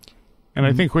 And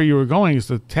I think where you were going is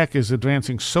the tech is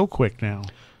advancing so quick now.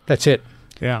 That's it.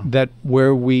 Yeah. That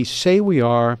where we say we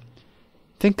are,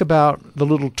 think about the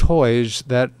little toys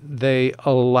that they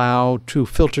allow to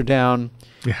filter down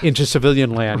into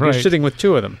civilian land. Right. You're sitting with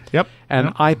 2 of them. Yep.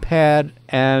 An iPad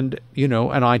and,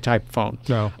 an iType phone.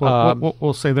 No,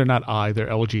 we'll say they're not they're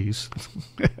LGs.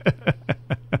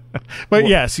 But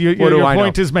yes, your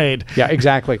point is made. Yeah,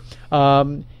 exactly.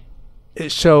 Again,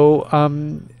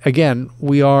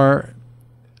 we are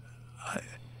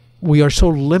so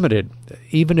limited,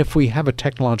 even if we have a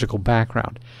technological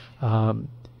background.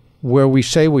 Where we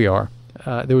say we are,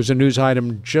 there was a news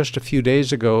item just a few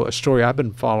days ago, a story I've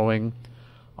been following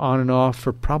on and off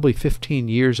for probably 15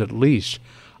 years at least,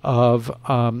 of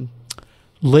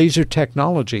laser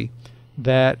technology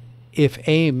that, if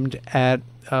aimed at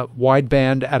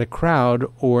wideband at a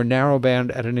crowd or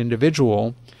narrowband at an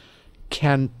individual,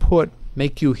 can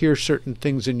make you hear certain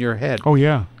things in your head. Oh,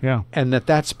 yeah, yeah. And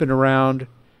that's been around,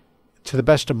 to the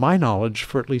best of my knowledge,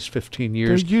 for at least 15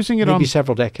 years. They're using it maybe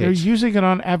several decades. They're using it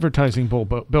on advertising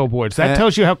billboards. That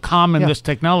tells you how common this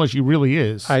technology really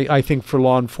is. I think for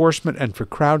law enforcement and for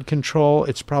crowd control,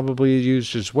 it's probably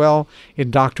used as well.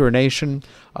 Indoctrination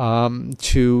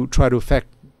to try to affect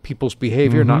people's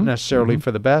behavior, not necessarily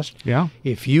for the best. Yeah.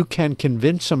 If you can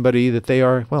convince somebody that they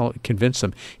are, convince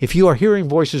them. If you are hearing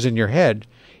voices in your head,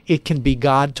 it can be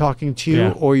God talking to you,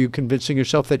 or you convincing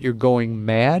yourself that you're going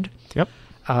mad. Yep.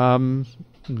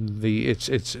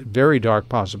 It's very dark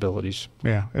possibilities.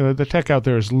 Yeah, the tech out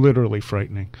there is literally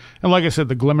frightening. And like I said,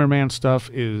 the Glimmerman stuff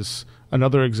is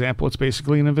another example. It's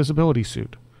basically an invisibility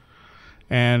suit.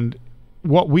 And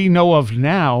what we know of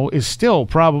now is still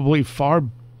probably far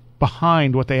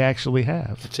behind what they actually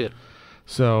have. That's it.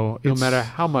 So no matter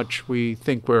how much we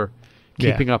think we're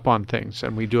keeping up on things,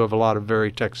 and we do have a lot of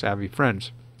very tech-savvy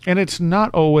friends. And it's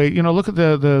not always, look at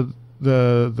the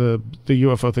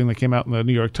UFO thing that came out in the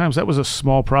New York Times. That was a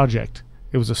small project.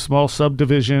 It was a small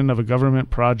subdivision of a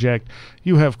government project.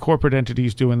 You have corporate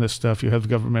entities doing this stuff. You have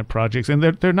government projects, and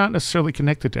they're not necessarily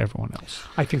connected to everyone else.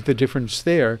 I think the difference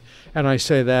there, and I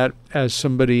say that as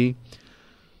somebody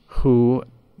who,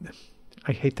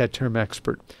 I hate that term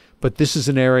expert, but this is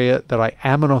an area that I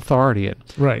am an authority in.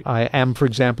 Right. I am, for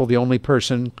example, the only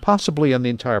person possibly on the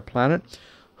entire planet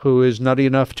who is nutty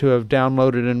enough to have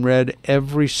downloaded and read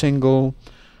every single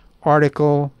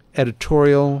article,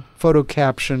 editorial, photo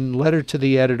caption, letter to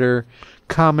the editor,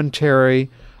 commentary,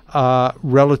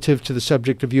 relative to the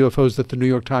subject of UFOs that the New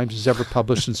York Times has ever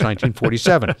published since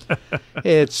 1947.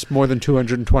 It's more than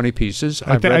 220 pieces.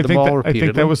 I've read them all repeatedly. I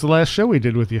think that was the last show we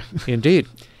did with you. Indeed.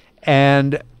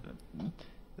 And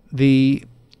the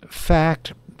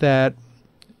fact that,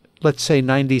 let's say,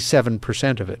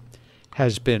 97% of it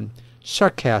has been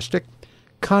sarcastic,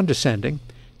 condescending,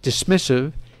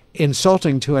 dismissive,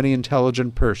 insulting to any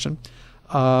intelligent person,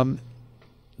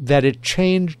 that it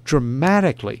changed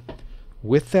dramatically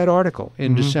with that article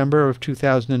in December of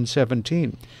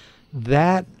 2017.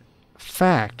 That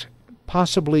fact,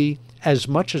 possibly as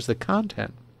much as the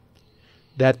content,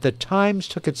 that the Times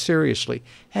took it seriously.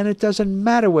 And it doesn't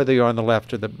matter whether you're on the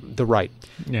left or the right.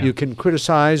 Yeah. You can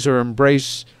criticize or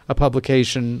embrace a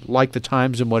publication like the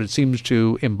Times and what it seems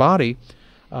to embody,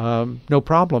 no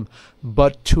problem.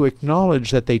 But to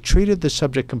acknowledge that they treated the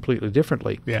subject completely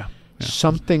differently,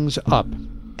 something's up,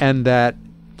 and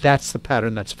that's the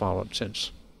pattern that's followed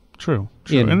since. True.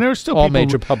 And there are still all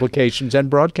major publications and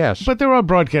broadcasts. But there are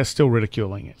broadcasts still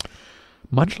ridiculing it.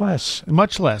 Much less.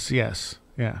 Much less, yes.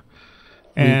 Yeah.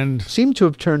 And seem to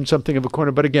have turned something of a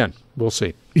corner, but again, we'll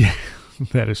see. Yeah,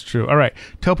 that is true. All right.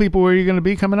 Tell people where you're going to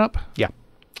be coming up. Yeah.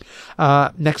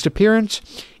 Next appearance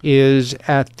is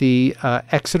at the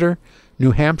Exeter,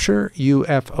 New Hampshire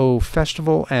UFO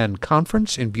Festival and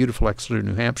Conference in beautiful Exeter,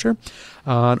 New Hampshire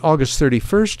on August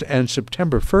 31st and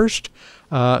September 1st.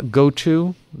 Go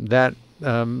to that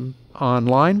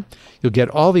online. You'll get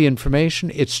all the information.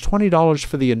 It's $20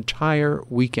 for the entire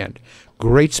weekend.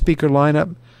 Great speaker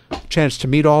lineup, chance to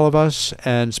meet all of us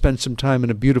and spend some time in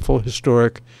a beautiful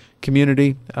historic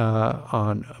community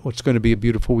on what's going to be a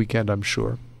beautiful weekend, I'm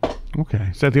sure. Okay.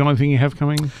 Is that the only thing you have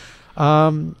coming?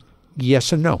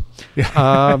 Yes and no.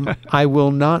 I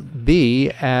will not be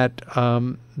at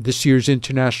this year's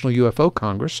International UFO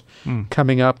Congress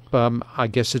coming up. I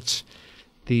guess it's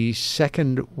the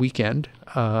second weekend,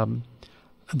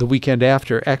 the weekend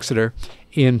after Exeter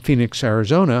in Phoenix,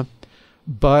 Arizona.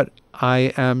 But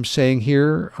I am saying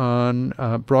here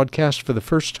on broadcast for the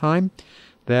first time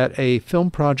that a film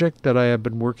project that I have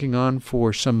been working on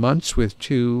for some months with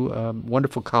two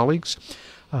wonderful colleagues,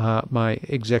 my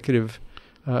executive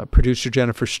producer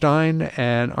Jennifer Stein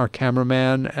and our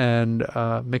cameraman and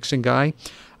mixing guy,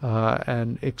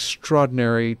 an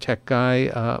extraordinary tech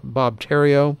guy, Bob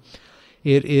Terrio.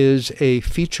 It is a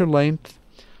feature-length,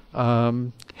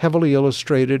 heavily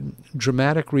illustrated,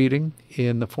 dramatic reading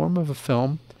in the form of a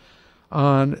film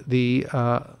on the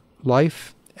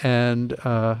life and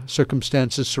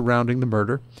circumstances surrounding the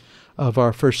murder of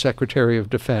our first Secretary of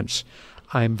Defense.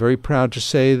 I'm very proud to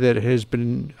say that it has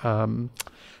been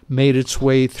made its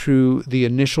way through the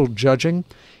initial judging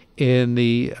in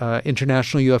the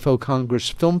International UFO Congress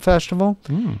Film Festival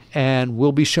and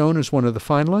will be shown as one of the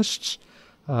finalists.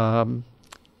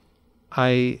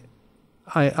 I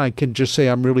can just say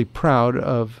I'm really proud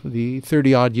of the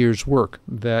 30-odd years' work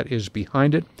that is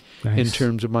behind it. Nice. In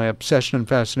terms of my obsession and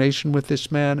fascination with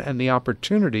this man and the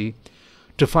opportunity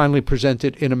to finally present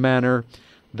it in a manner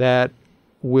that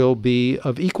will be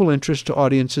of equal interest to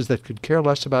audiences that could care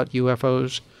less about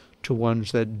UFOs to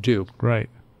ones that do. Right.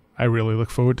 I really look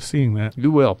forward to seeing that.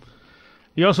 You will.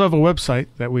 You also have a website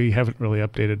that we haven't really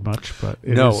updated much, but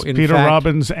it is in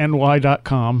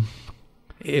peterrobbinsny.com.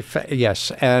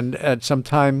 Yes, and at some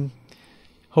time,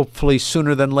 hopefully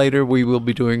sooner than later, we will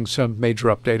be doing some major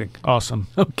updating. Awesome.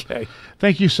 Okay.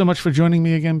 Thank you so much for joining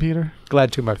me again, Peter.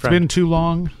 Glad to, my friend. It's been too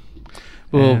long.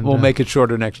 We'll make it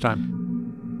shorter next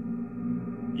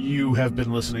time. You have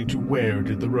been listening to Where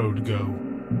Did the Road Go?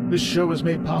 This show is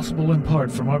made possible in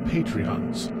part from our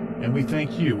Patreons, and we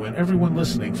thank you and everyone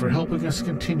listening for helping us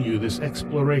continue this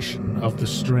exploration of the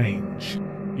strange.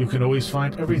 You can always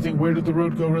find everything Where Did the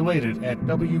Road Go related at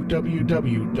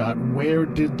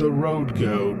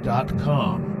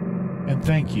www.wheredidtheroadgo.com. And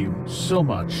thank you so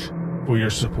much for your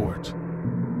support.